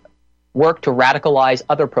assets work to radicalize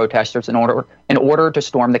other protesters in order to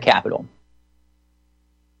storm the Capitol?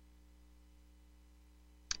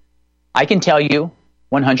 I can tell you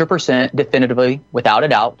 100% definitively, without a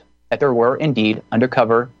doubt, that there were indeed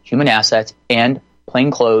undercover human assets and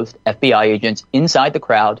plainclothes FBI agents inside the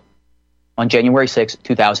crowd on January 6,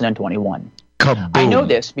 2021. Kaboom. I know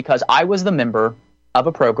this because I was the member of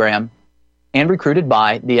a program and recruited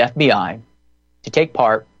by the FBI to take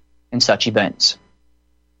part in such events.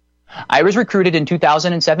 I was recruited in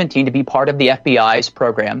 2017 to be part of the FBI's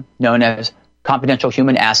program known as Confidential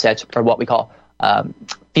Human Assets, or what we call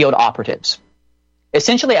field operatives.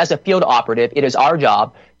 Essentially, as a field operative, it is our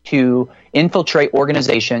job to infiltrate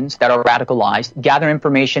organizations that are radicalized, gather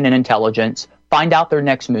information and intelligence, find out their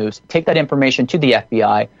next moves, take that information to the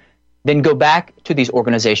FBI, then go back to these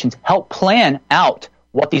organizations, help plan out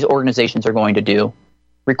what these organizations are going to do,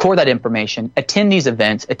 record that information, attend these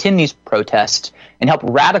events, attend these protests, and help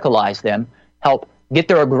radicalize them, help get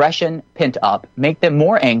their aggression pent up, make them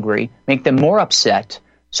more angry, make them more upset,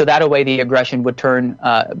 so that way the aggression would turn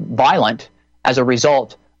violent as a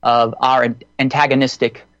result of our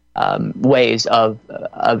antagonistic ways of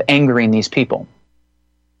angering these people.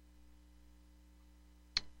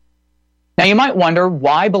 Now, you might wonder,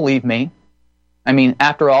 why believe me? I mean,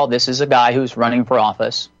 after all, this is a guy who's running for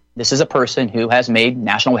office. This is a person who has made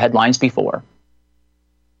national headlines before.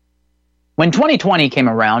 When 2020 came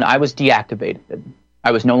around, I was deactivated.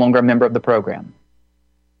 I was no longer a member of the program.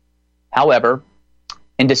 However,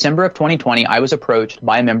 in December of 2020, I was approached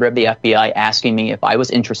by a member of the FBI asking me if I was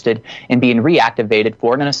interested in being reactivated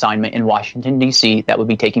for an assignment in Washington, D.C. that would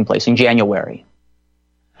be taking place in January.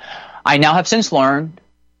 I now have since learned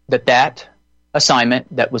that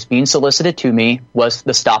assignment that was being solicited to me was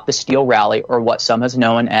the Stop the Steal rally, or what some has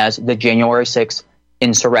known as the January 6th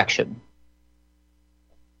insurrection.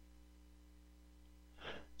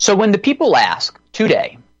 So when the people ask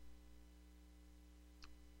today,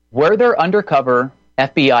 were there undercover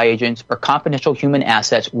FBI agents or confidential human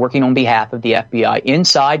assets working on behalf of the FBI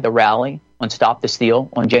inside the rally on Stop the Steal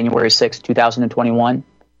on January 6, 2021?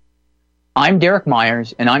 I'm Derek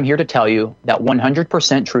Myers, and I'm here to tell you that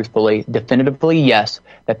 100% truthfully, definitively, yes,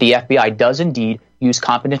 that the FBI does indeed use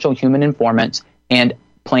confidential human informants and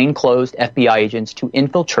plainclothes FBI agents to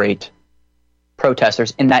infiltrate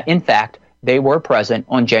protesters, and that, in fact, they were present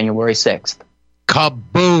on January 6th.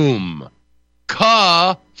 Kaboom!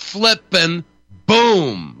 Ka-flippin'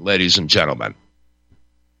 boom, ladies and gentlemen.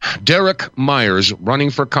 Derek Myers running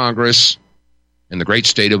for Congress in the great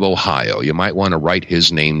state of Ohio. You might want to write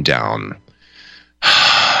his name down.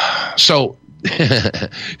 So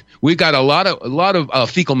we got a lot of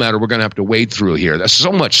fecal matter we're going to have to wade through here. There's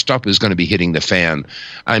so much stuff is going to be hitting the fan.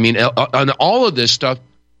 I mean, and all of this stuff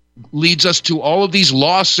leads us to all of these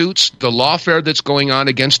lawsuits, the lawfare that's going on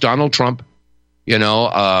against Donald Trump. You know,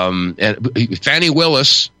 and Fannie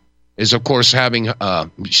Willis is, of course, having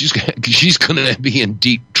she's going to be in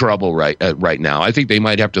deep trouble right now. I think they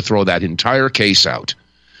might have to throw that entire case out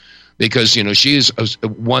because, you know, she is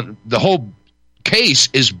one. The whole case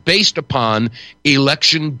is based upon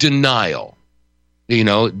election denial. You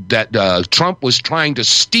know, that Trump was trying to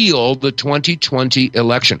steal the 2020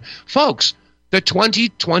 election. Folks, the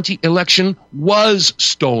 2020 election was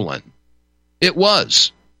stolen. It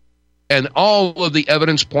was. And all of the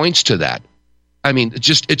evidence points to that. I mean,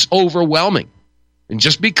 it's overwhelming. And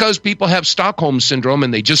just because people have Stockholm syndrome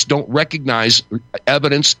and they just don't recognize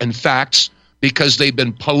evidence and facts because they've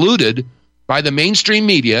been polluted by the mainstream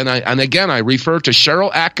media, and again, I refer to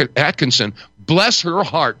Cheryl Atkinson, bless her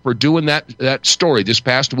heart for doing that story this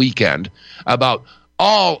past weekend about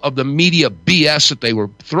all of the media BS that they were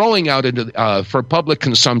throwing out into for public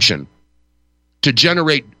consumption to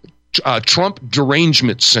generate Trump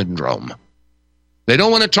derangement syndrome. They don't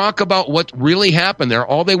want to talk about what really happened there.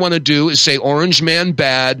 All they want to do is say Orange Man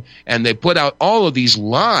bad, and they put out all of these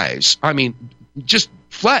lies. I mean, just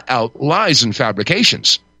flat out lies and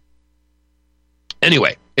fabrications.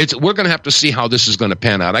 Anyway, we're going to have to see how this is going to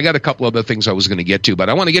pan out. I got a couple other things I was going to get to, but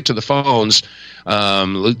I want to get to the phones.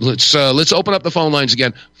 Let's open up the phone lines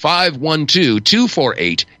again.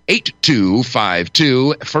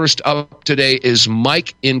 512-248-8252. First up today is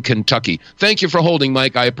Mike in Kentucky. Thank you for holding,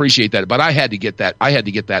 Mike. I appreciate that, but I had to get that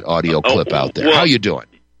audio clip out there. Well, how you doing?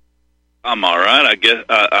 I'm all right. I guess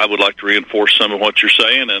I would like to reinforce some of what you're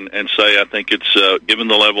saying and say I think it's, given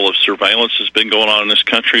the level of surveillance that's been going on in this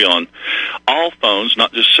country on all phones,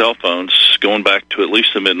 not just cell phones, going back to at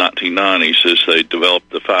least the mid-1990s as they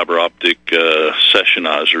developed the fiber optic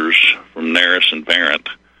sessionizers from Naris and Verint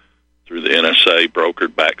through the NSA,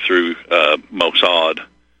 brokered back through Mossad,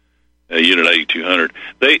 Unit 8200.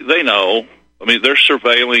 They know. I mean, they're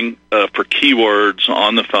surveilling for keywords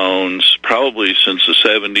on the phones probably since the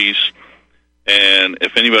 70s. And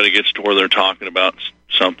if anybody gets to where they're talking about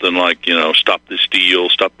something like, stop this deal,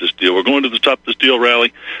 we're going to the Stop This Deal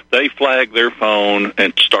rally, they flag their phone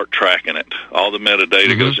and start tracking it. All the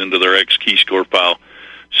metadata goes into their X key score file.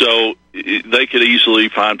 So they could easily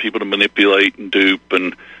find people to manipulate and dupe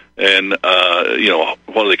and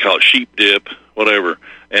what do they call it, sheep dip, whatever.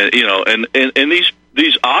 And, and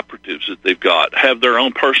these operatives that they've got have their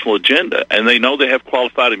own personal agenda, and they know they have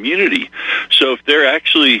qualified immunity. So if they're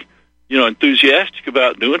actually enthusiastic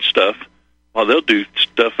about doing stuff, well, they'll do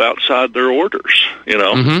stuff outside their orders,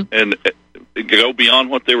 and go beyond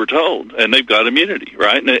what they were told, and they've got immunity,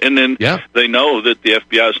 right? And then they know that the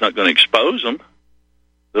FBI is not going to expose them.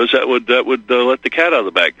 That would let the cat out of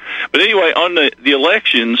the bag. But anyway, on the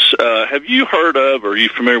elections, have you heard of, or are you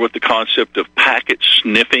familiar with the concept of packet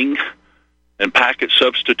sniffing and packet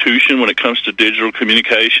substitution when it comes to digital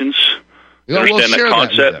communications? You understand that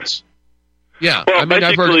concept? Yeah, well, I mean,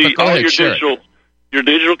 I've heard it, but go ahead, your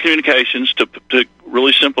digital communications, to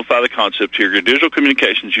really simplify the concept here, your digital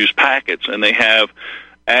communications use packets, and they have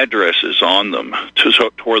addresses on them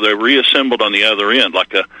to where they're reassembled on the other end,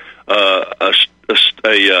 like a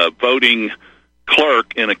voting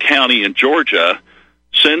clerk in a county in Georgia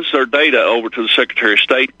sends their data over to the Secretary of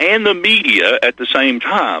State and the media at the same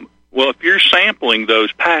time. Well, if you're sampling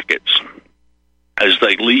those packets as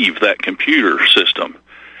they leave that computer system,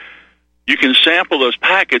 you can sample those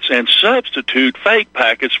packets and substitute fake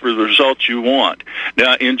packets for the results you want.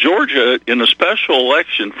 Now, in Georgia, in the special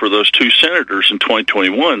election for those two senators in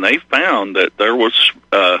 2021, they found that there was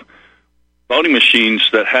voting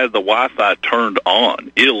machines that had the Wi-Fi turned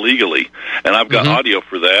on illegally. And I've got audio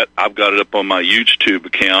for that. I've got it up on my YouTube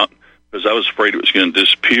account because I was afraid it was going to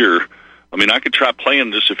disappear. I mean, I could try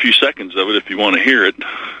playing just a few seconds of it if you want to hear it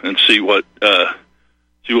and see what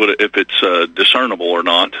if it's discernible or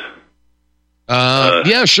not.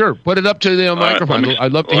 Yeah, sure. Put it up to the microphone. Right,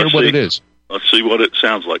 I'd love to hear what it is. Let's see what it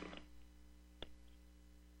sounds like.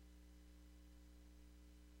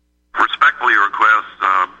 Respectfully request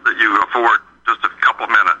that you afford just a couple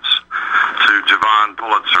minutes to Javon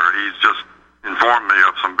Pulitzer. He's just informed me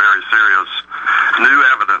of some very serious new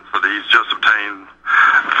evidence that he's just obtained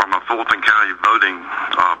from a Fulton County voting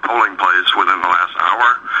polling place within the last hour,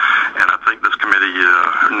 and I think this committee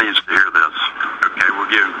needs to hear this. Okay, we'll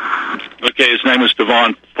give. Okay, his name is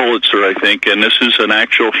Javon Pulitzer, I think, and this is an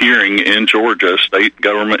actual hearing in Georgia, state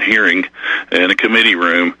government hearing in a committee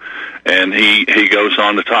room, and he goes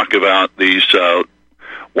on to talk about these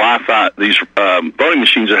Wi-Fi, these voting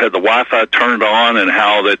machines that had the Wi-Fi turned on, and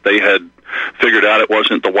how that they had figured out it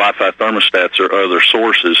wasn't the Wi-Fi thermostats or other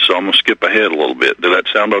sources. So I'm going to skip ahead a little bit. Did that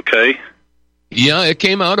sound okay? Yeah, it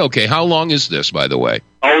came out okay. How long is this, by the way?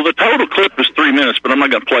 Oh, the total clip is 3 minutes, but I'm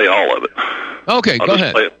not going to play all of it. Okay, go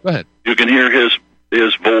ahead. Go ahead. You can hear his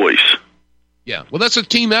voice. Yeah, well, that's a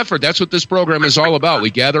team effort. That's what this program is all about.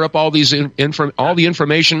 We gather up all these all the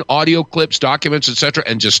information, audio clips, documents, etc.,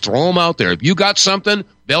 and just throw them out there. If you got something,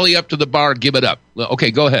 belly up to the bar, give it up.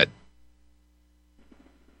 Okay, go ahead.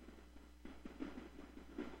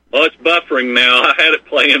 Well, it's buffering now. I had it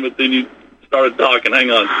playing, but then you started talking.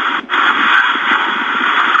 Hang on.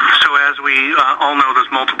 So as we all know,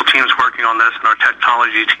 there's multiple teams working on this, and our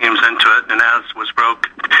technology team's into it. And as was broke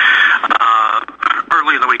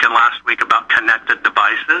early in the week and last week about connected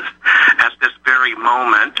devices, at this very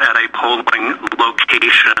moment at a polling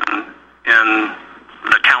location in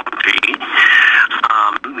the county,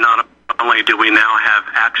 not only do we now have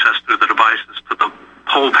access through the devices to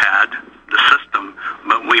poll pad, the system,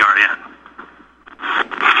 but we are in.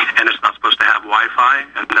 And it's not supposed to have Wi-Fi,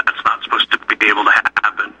 and that's not supposed to be able to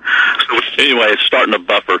happen. So anyway, it's starting to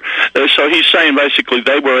buffer. So he's saying basically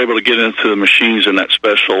they were able to get into the machines in that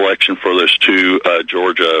special election for those two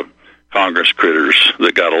Georgia Congress critters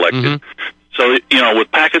that got elected. Mm-hmm. So,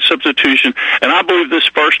 with packet substitution, and I believe this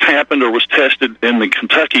first happened or was tested in the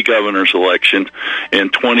Kentucky governor's election in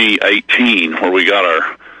 2018, where we got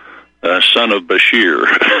our son of Bashir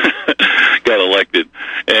got elected.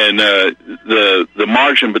 And the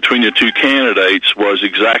margin between the two candidates was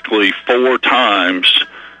exactly 4 times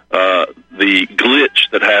the glitch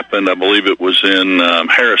that happened. I believe it was in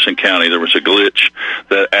Harrison County. There was a glitch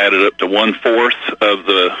that added up to 1/4 of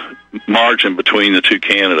the margin between the two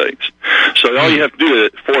candidates. So all you have to do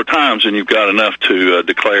it 4 times, and you've got enough to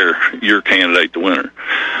declare your candidate the winner.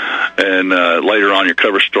 And later on, your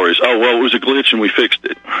cover story is, oh, well, it was a glitch, and we fixed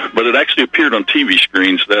it. But it actually appeared on TV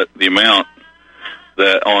screens, that the amount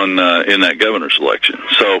that on in that governor's election.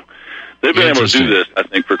 So they've been able to do this, I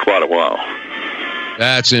think, for quite a while.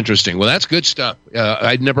 That's interesting. Well, that's good stuff.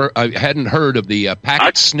 I hadn't heard of the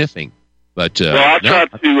packet sniffing. But I tried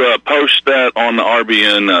to post that on the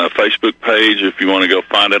RBN Facebook page. If you want to go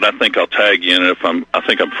find it, I think I'll tag you in it. I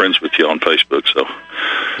think I'm friends with you on Facebook. So,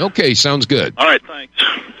 okay, sounds good. All right, thanks.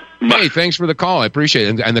 Hey, thanks for the call. I appreciate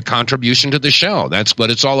it, and the contribution to the show. That's what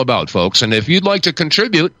it's all about, folks. And if you'd like to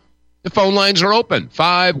contribute, the phone lines are open.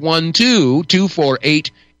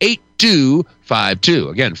 512-248-8252.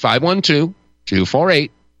 Again,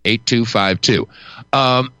 512-248-8252.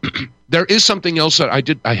 There is something else that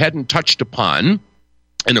I hadn't touched upon.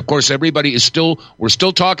 And of course, we're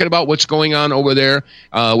still talking about what's going on over there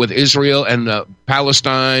with Israel and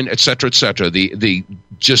Palestine, et cetera, the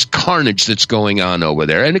just carnage that's going on over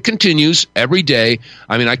there. And it continues every day.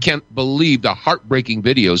 I mean, I can't believe the heartbreaking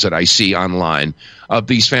videos that I see online of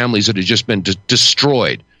these families that have just been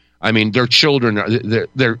destroyed. I mean, their children,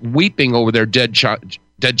 they're weeping over their dead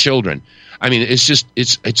children. I mean,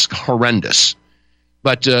 it's horrendous.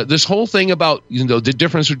 But this whole thing about the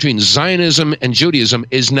difference between Zionism and Judaism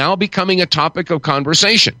is now becoming a topic of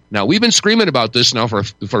conversation. Now, we've been screaming about this now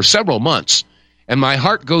for several months, and my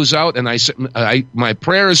heart goes out, and my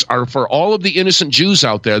prayers are for all of the innocent Jews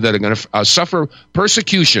out there that are going to suffer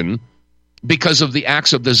persecution because of the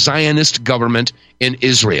acts of the Zionist government in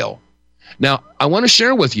Israel. Now, I want to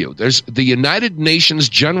share with you, there's the United Nations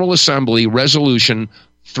General Assembly Resolution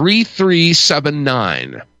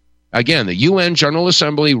 3379. Again, the UN General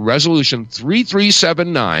Assembly Resolution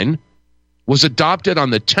 3379 was adopted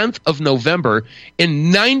on the 10th of November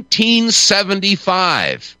in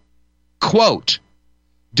 1975. Quote,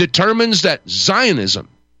 determines that Zionism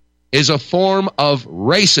is a form of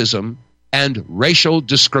racism and racial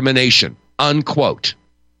discrimination, unquote.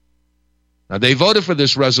 Now, they voted for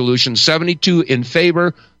this resolution, 72 in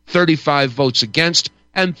favor, 35 votes against,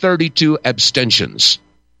 and 32 abstentions.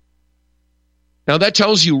 Now, that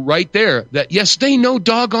tells you right there that, yes, they know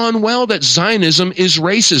doggone well that Zionism is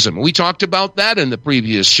racism. We talked about that in the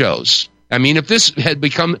previous shows. I mean, if this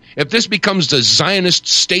becomes the Zionist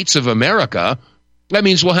states of America, that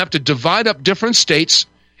means we'll have to divide up different states,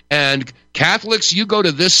 and Catholics, you go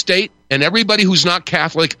to this state, and everybody who's not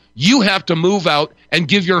Catholic, you have to move out and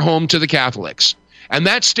give your home to the Catholics. And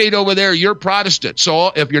that state over there, you're Protestant.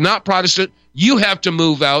 So if you're not Protestant, you have to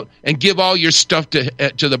move out and give all your stuff to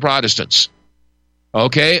the Protestants.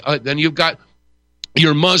 Okay, then you've got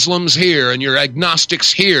your Muslims here and your agnostics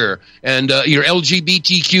here and your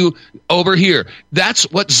LGBTQ over here. That's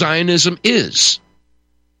what Zionism is.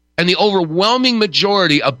 And the overwhelming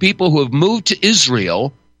majority of people who have moved to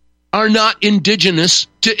Israel are not indigenous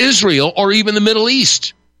to Israel or even the Middle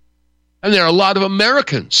East. And there are a lot of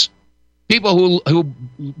Americans, people who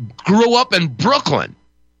grew up in Brooklyn.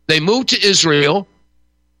 They moved to Israel,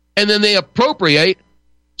 and then they appropriate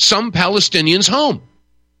some Palestinians' home.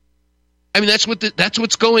 I mean, that's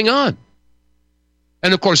what's going on.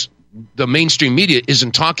 And of course, the mainstream media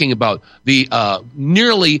isn't talking about the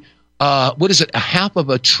nearly half of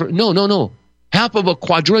a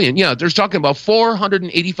quadrillion. Yeah, they're talking about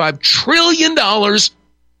 $485 trillion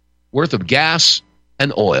worth of gas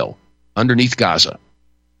and oil underneath Gaza.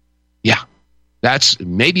 Yeah,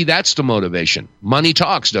 maybe that's the motivation. Money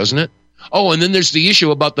talks, doesn't it? Oh, and then there's the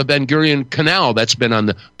issue about the Ben Gurion Canal that's been on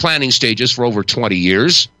the planning stages for over 20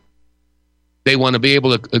 years. They want to be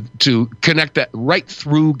able to connect that right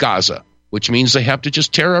through Gaza, which means they have to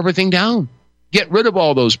just tear everything down, get rid of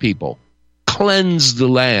all those people, cleanse the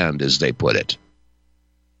land, as they put it.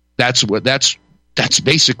 That's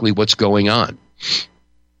basically what's going on.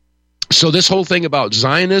 So this whole thing about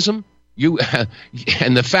Zionism,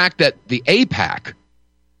 and the fact that the AIPAC,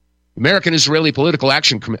 American-Israeli Political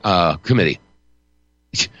Action Committee.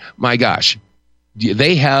 My gosh.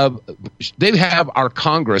 They have our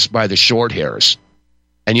Congress by the short hairs.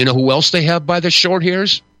 And you know who else they have by the short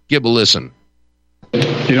hairs? Give a listen.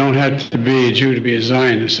 You don't have to be a Jew to be a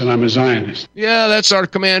Zionist, and I'm a Zionist. Yeah, that's our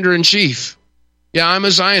commander-in-chief. Yeah, I'm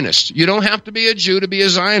a Zionist. You don't have to be a Jew to be a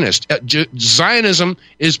Zionist. Zionism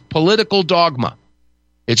is political dogma.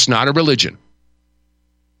 It's not a religion.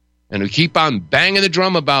 And we keep on banging the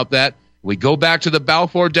drum about that. We go back to the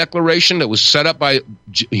Balfour Declaration that was set up by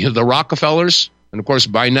the Rockefellers. And, of course,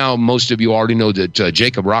 by now, most of you already know that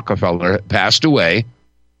Jacob Rockefeller passed away.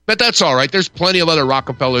 But that's all right. There's plenty of other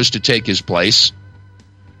Rockefellers to take his place.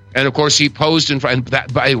 And, of course, he posed in front.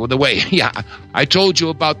 That, by the way, yeah, I told you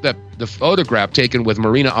about the photograph taken with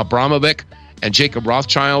Marina Abramovic and Jacob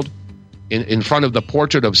Rothschild in front of the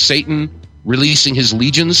portrait of Satan releasing his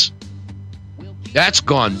legions. That's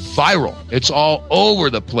gone viral. It's all over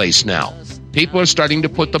the place now. People are starting to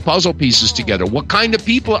put the puzzle pieces together. What kind of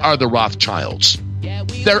people are the Rothschilds?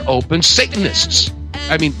 They're open Satanists.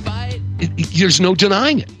 I mean, there's no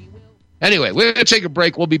denying it. Anyway, we're going to take a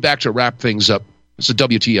break. We'll be back to wrap things up. It's the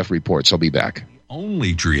WTF Reports. I'll be back.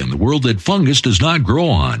 Only tree in the world that fungus does not grow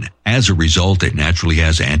on. As a result, it naturally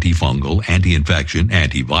has antifungal, anti-infection,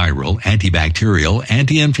 antiviral, antibacterial,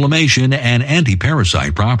 anti-inflammation, and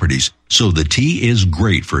anti-parasite properties. So the tea is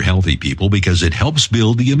great for healthy people because it helps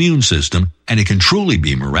build the immune system, and it can truly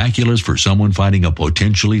be miraculous for someone fighting a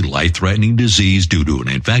potentially life-threatening disease due to an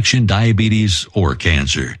infection, diabetes, or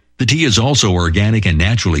cancer. The tea is also organic and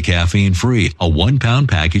naturally caffeine-free. A 1-pound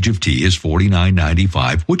package of tea is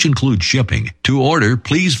 $49.95, which includes shipping. To order,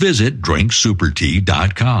 please visit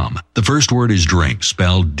drinksupertea.com. The first word is drink,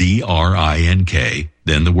 spelled D-R-I-N-K,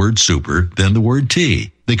 then the word super, then the word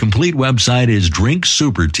tea. The complete website is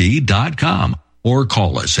drinksupertea.com. Or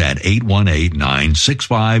call us at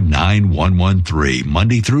 818-965-9113,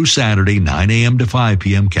 Monday through Saturday, 9 a.m. to 5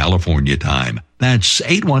 p.m. California time. That's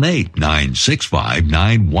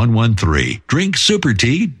 818-965-9113,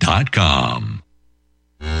 drinksupertea.com.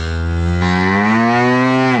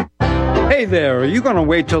 Hey there, are you going to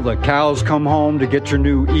wait till the cows come home to get your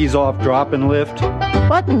new ease-off drop-and lift?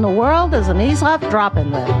 What in the world is an ease-off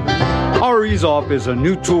drop-and lift? Our ease-off is a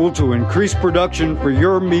new tool to increase production for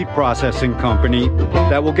your meat processing company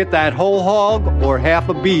that will get that whole hog or half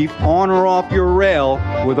a beef on or off your rail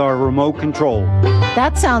with our remote control.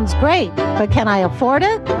 That sounds great, but can I afford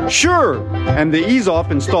it? Sure! And the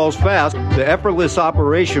ease-off installs fast. The effortless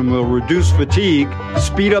operation will reduce fatigue,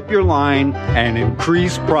 speed up your line, and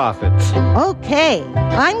increase profits. Okay,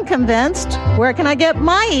 I'm convinced. Where can I get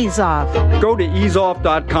my ease-off? Go to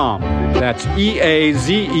easeoff.com. That's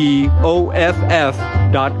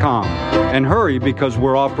EAZEOFF.com. And hurry because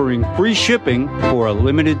we're offering free shipping for a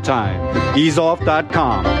limited time.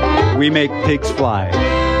 Easeoff.com. We make pigs fly.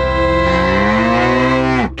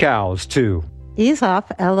 Cows, too.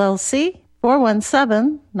 Easeoff, LLC,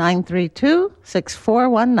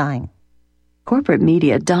 417-932-6419. Corporate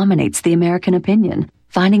media dominates the American opinion.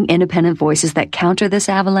 Finding independent voices that counter this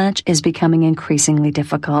avalanche is becoming increasingly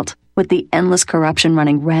difficult. With the endless corruption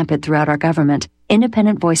running rampant throughout our government,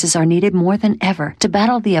 independent voices are needed more than ever to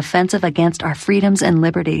battle the offensive against our freedoms and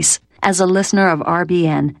liberties. As a listener of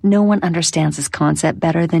RBN, no one understands this concept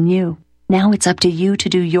better than you. Now it's up to you to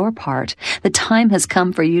do your part. The time has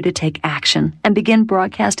come for you to take action and begin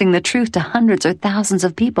broadcasting the truth to hundreds or thousands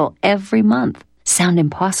of people every month. Sound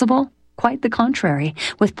impossible? Quite the contrary.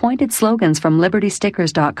 With pointed slogans from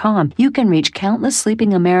LibertyStickers.com, you can reach countless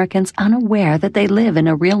sleeping Americans unaware that they live in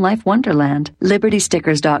a real-life wonderland.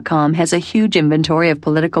 LibertyStickers.com has a huge inventory of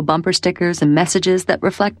political bumper stickers and messages that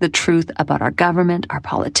reflect the truth about our government, our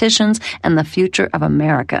politicians, and the future of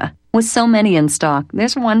America. With so many in stock,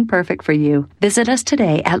 there's one perfect for you. Visit us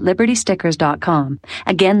today at LibertyStickers.com.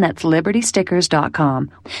 Again, that's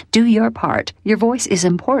LibertyStickers.com. Do your part. Your voice is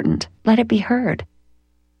important. Let it be heard.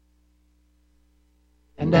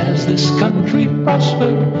 And as this country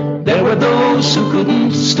prospered, there were those who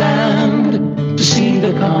couldn't stand to see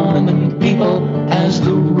the common people as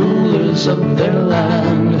the rulers of their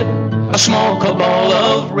land. A small cabal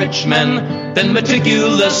of rich men then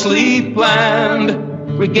meticulously planned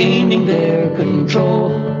regaining their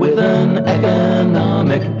control with an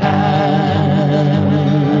economic hand.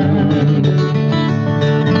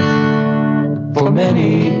 For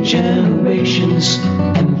many generations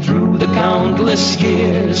and through the countless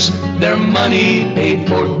years, their money paid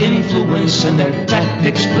for influence and their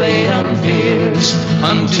tactics played on fears,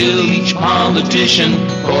 until each politician,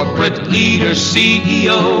 corporate leader,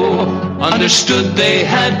 CEO understood they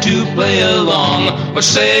had to play along or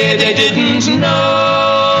say they didn't know.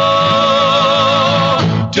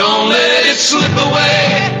 Don't slip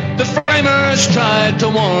away. The framers tried to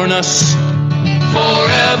warn us.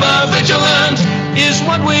 Forever vigilant is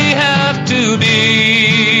what we have to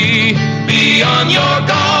be. Be on your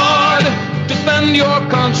guard, defend your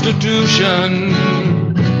Constitution,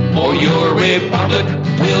 or your republic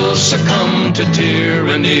will succumb to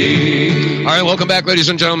tyranny. All right, welcome back, ladies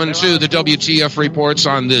and gentlemen, to the WTF Reports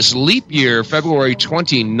on this leap year, February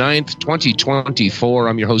 29th, 2024.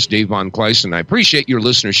 I'm your host, Dave vonKleist, and I appreciate your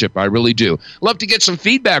listenership. I really do. Love to get some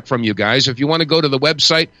feedback from you guys. If you want to go to the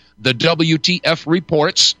website,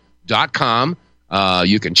 thewtfreports.com,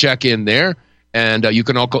 you can check in there. And you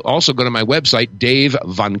can also go to my website,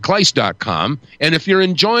 davevonKleist.com. And if you're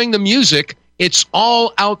enjoying the music, it's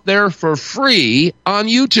all out there for free on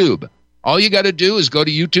YouTube. All you got to do is go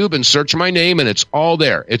to YouTube and search my name, and it's all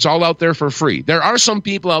there. It's all out there for free. There are some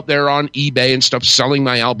people out there on eBay and stuff selling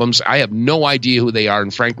my albums. I have no idea who they are,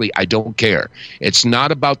 and frankly, I don't care. It's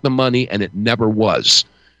not about the money, and it never was.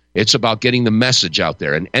 It's about getting the message out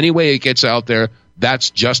there. And any way it gets out there,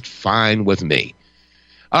 that's just fine with me.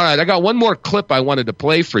 All right, I got one more clip I wanted to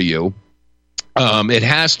play for you. It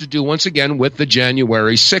has to do, once again, with the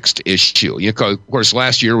January 6th issue. Of course,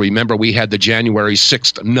 last year, remember, we had the January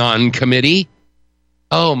 6th non-committee.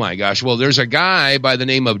 Oh, my gosh. Well, there's a guy by the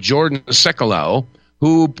name of Jordan Sekulow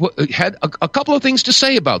who had a couple of things to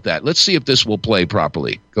say about that. Let's see if this will play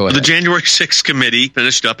properly. Go ahead. The January 6th committee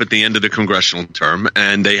finished up at the end of the congressional term,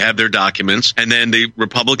 and they have their documents. And then the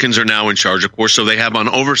Republicans are now in charge, of course, so they have on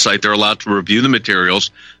oversight. They're allowed to review the materials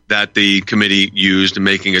that the committee used in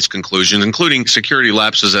making its conclusions, including security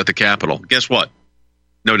lapses at the Capitol. Guess what?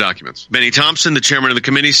 No documents. Benny Thompson, the chairman of the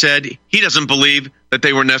committee, said he doesn't believe that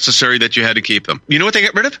they were necessary, that you had to keep them. You know what they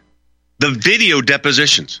got rid of? The video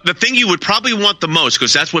depositions. The thing you would probably want the most,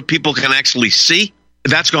 because that's what people can actually see,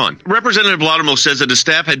 that's gone. Representative Latimer says that his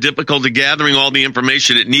staff had difficulty gathering all the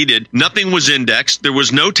information it needed. Nothing was indexed. There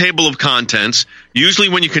was no table of contents. Usually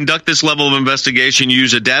when you conduct this level of investigation, you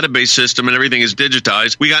use a database system and everything is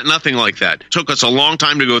digitized. We got nothing like that. It took us a long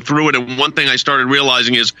time to go through it, and one thing I started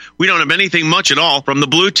realizing is we don't have anything much at all from the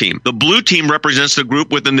blue team. The blue team represents the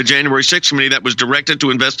group within the January 6th committee that was directed to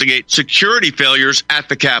investigate security failures at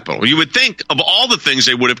the Capitol. You would think of all the things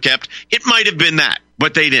they would have kept, it might have been that.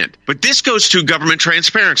 But they didn't. But this goes to government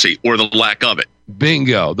transparency, or the lack of it.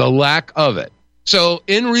 Bingo, the lack of it. So,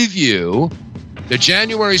 in review, the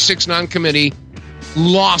January 6th non-committee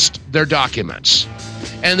lost their documents.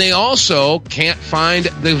 And they also can't find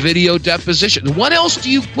the video deposition. What else do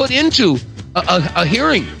you put into a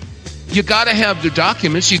hearing? You got to have the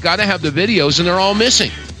documents, you got to have the videos, and they're all missing.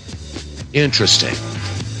 Interesting.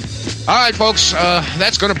 All right, folks,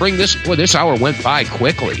 that's going to bring this. Boy, this hour went by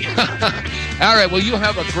quickly. All right, well, you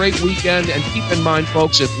have a great weekend. And keep in mind,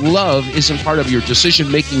 folks, if love isn't part of your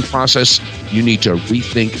decision-making process, you need to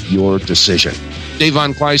rethink your decision. Dave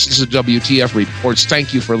vonKleist, this is WTF Reports.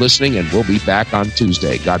 Thank you for listening, and we'll be back on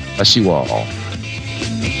Tuesday. God bless you all.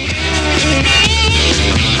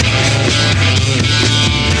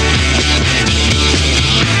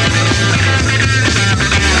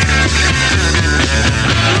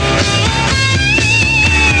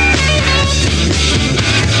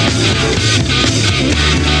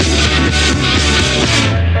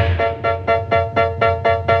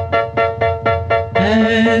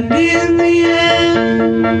 And in the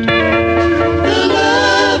end, the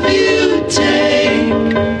love you take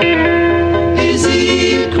is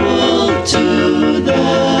equal to the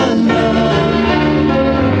love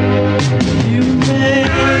you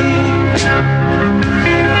make.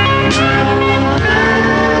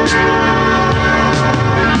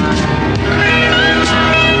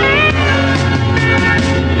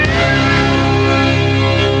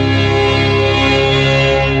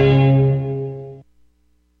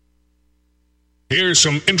 Here's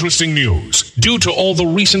some interesting news. Due to all the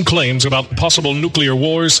recent claims about possible nuclear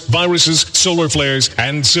wars, viruses, solar flares,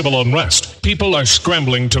 and civil unrest, people are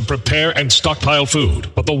scrambling to prepare and stockpile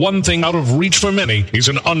food. But the one thing out of reach for many is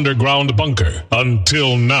an underground bunker.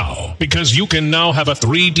 Until now. Because you can now have a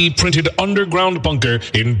 3D printed underground bunker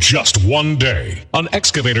in just one day. An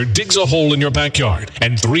excavator digs a hole in your backyard,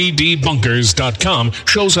 and 3dbunkers.com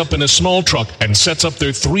shows up in a small truck and sets up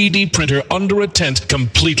their 3D printer under a tent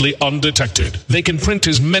completely undetected. They can print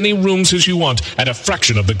as many rooms as you want at a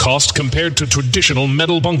fraction of the cost compared to traditional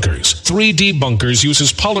metal bunkers. 3D Bunkers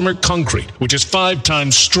uses polymer concrete, which is 5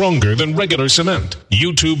 times stronger than regular cement.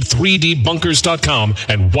 YouTube 3dbunkers.com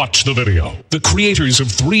and watch the video. The creators of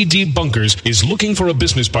 3D Bunkers is looking for a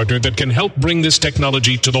business partner that can help bring this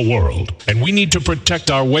technology to the world. And we need to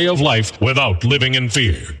protect our way of life without living in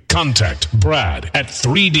fear. Contact Brad at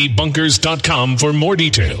 3dbunkers.com for more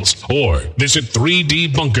details or visit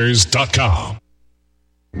 3dbunkers.com.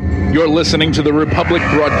 You're listening to the Republic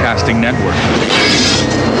Broadcasting Network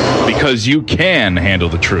because you can handle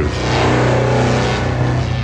the truth.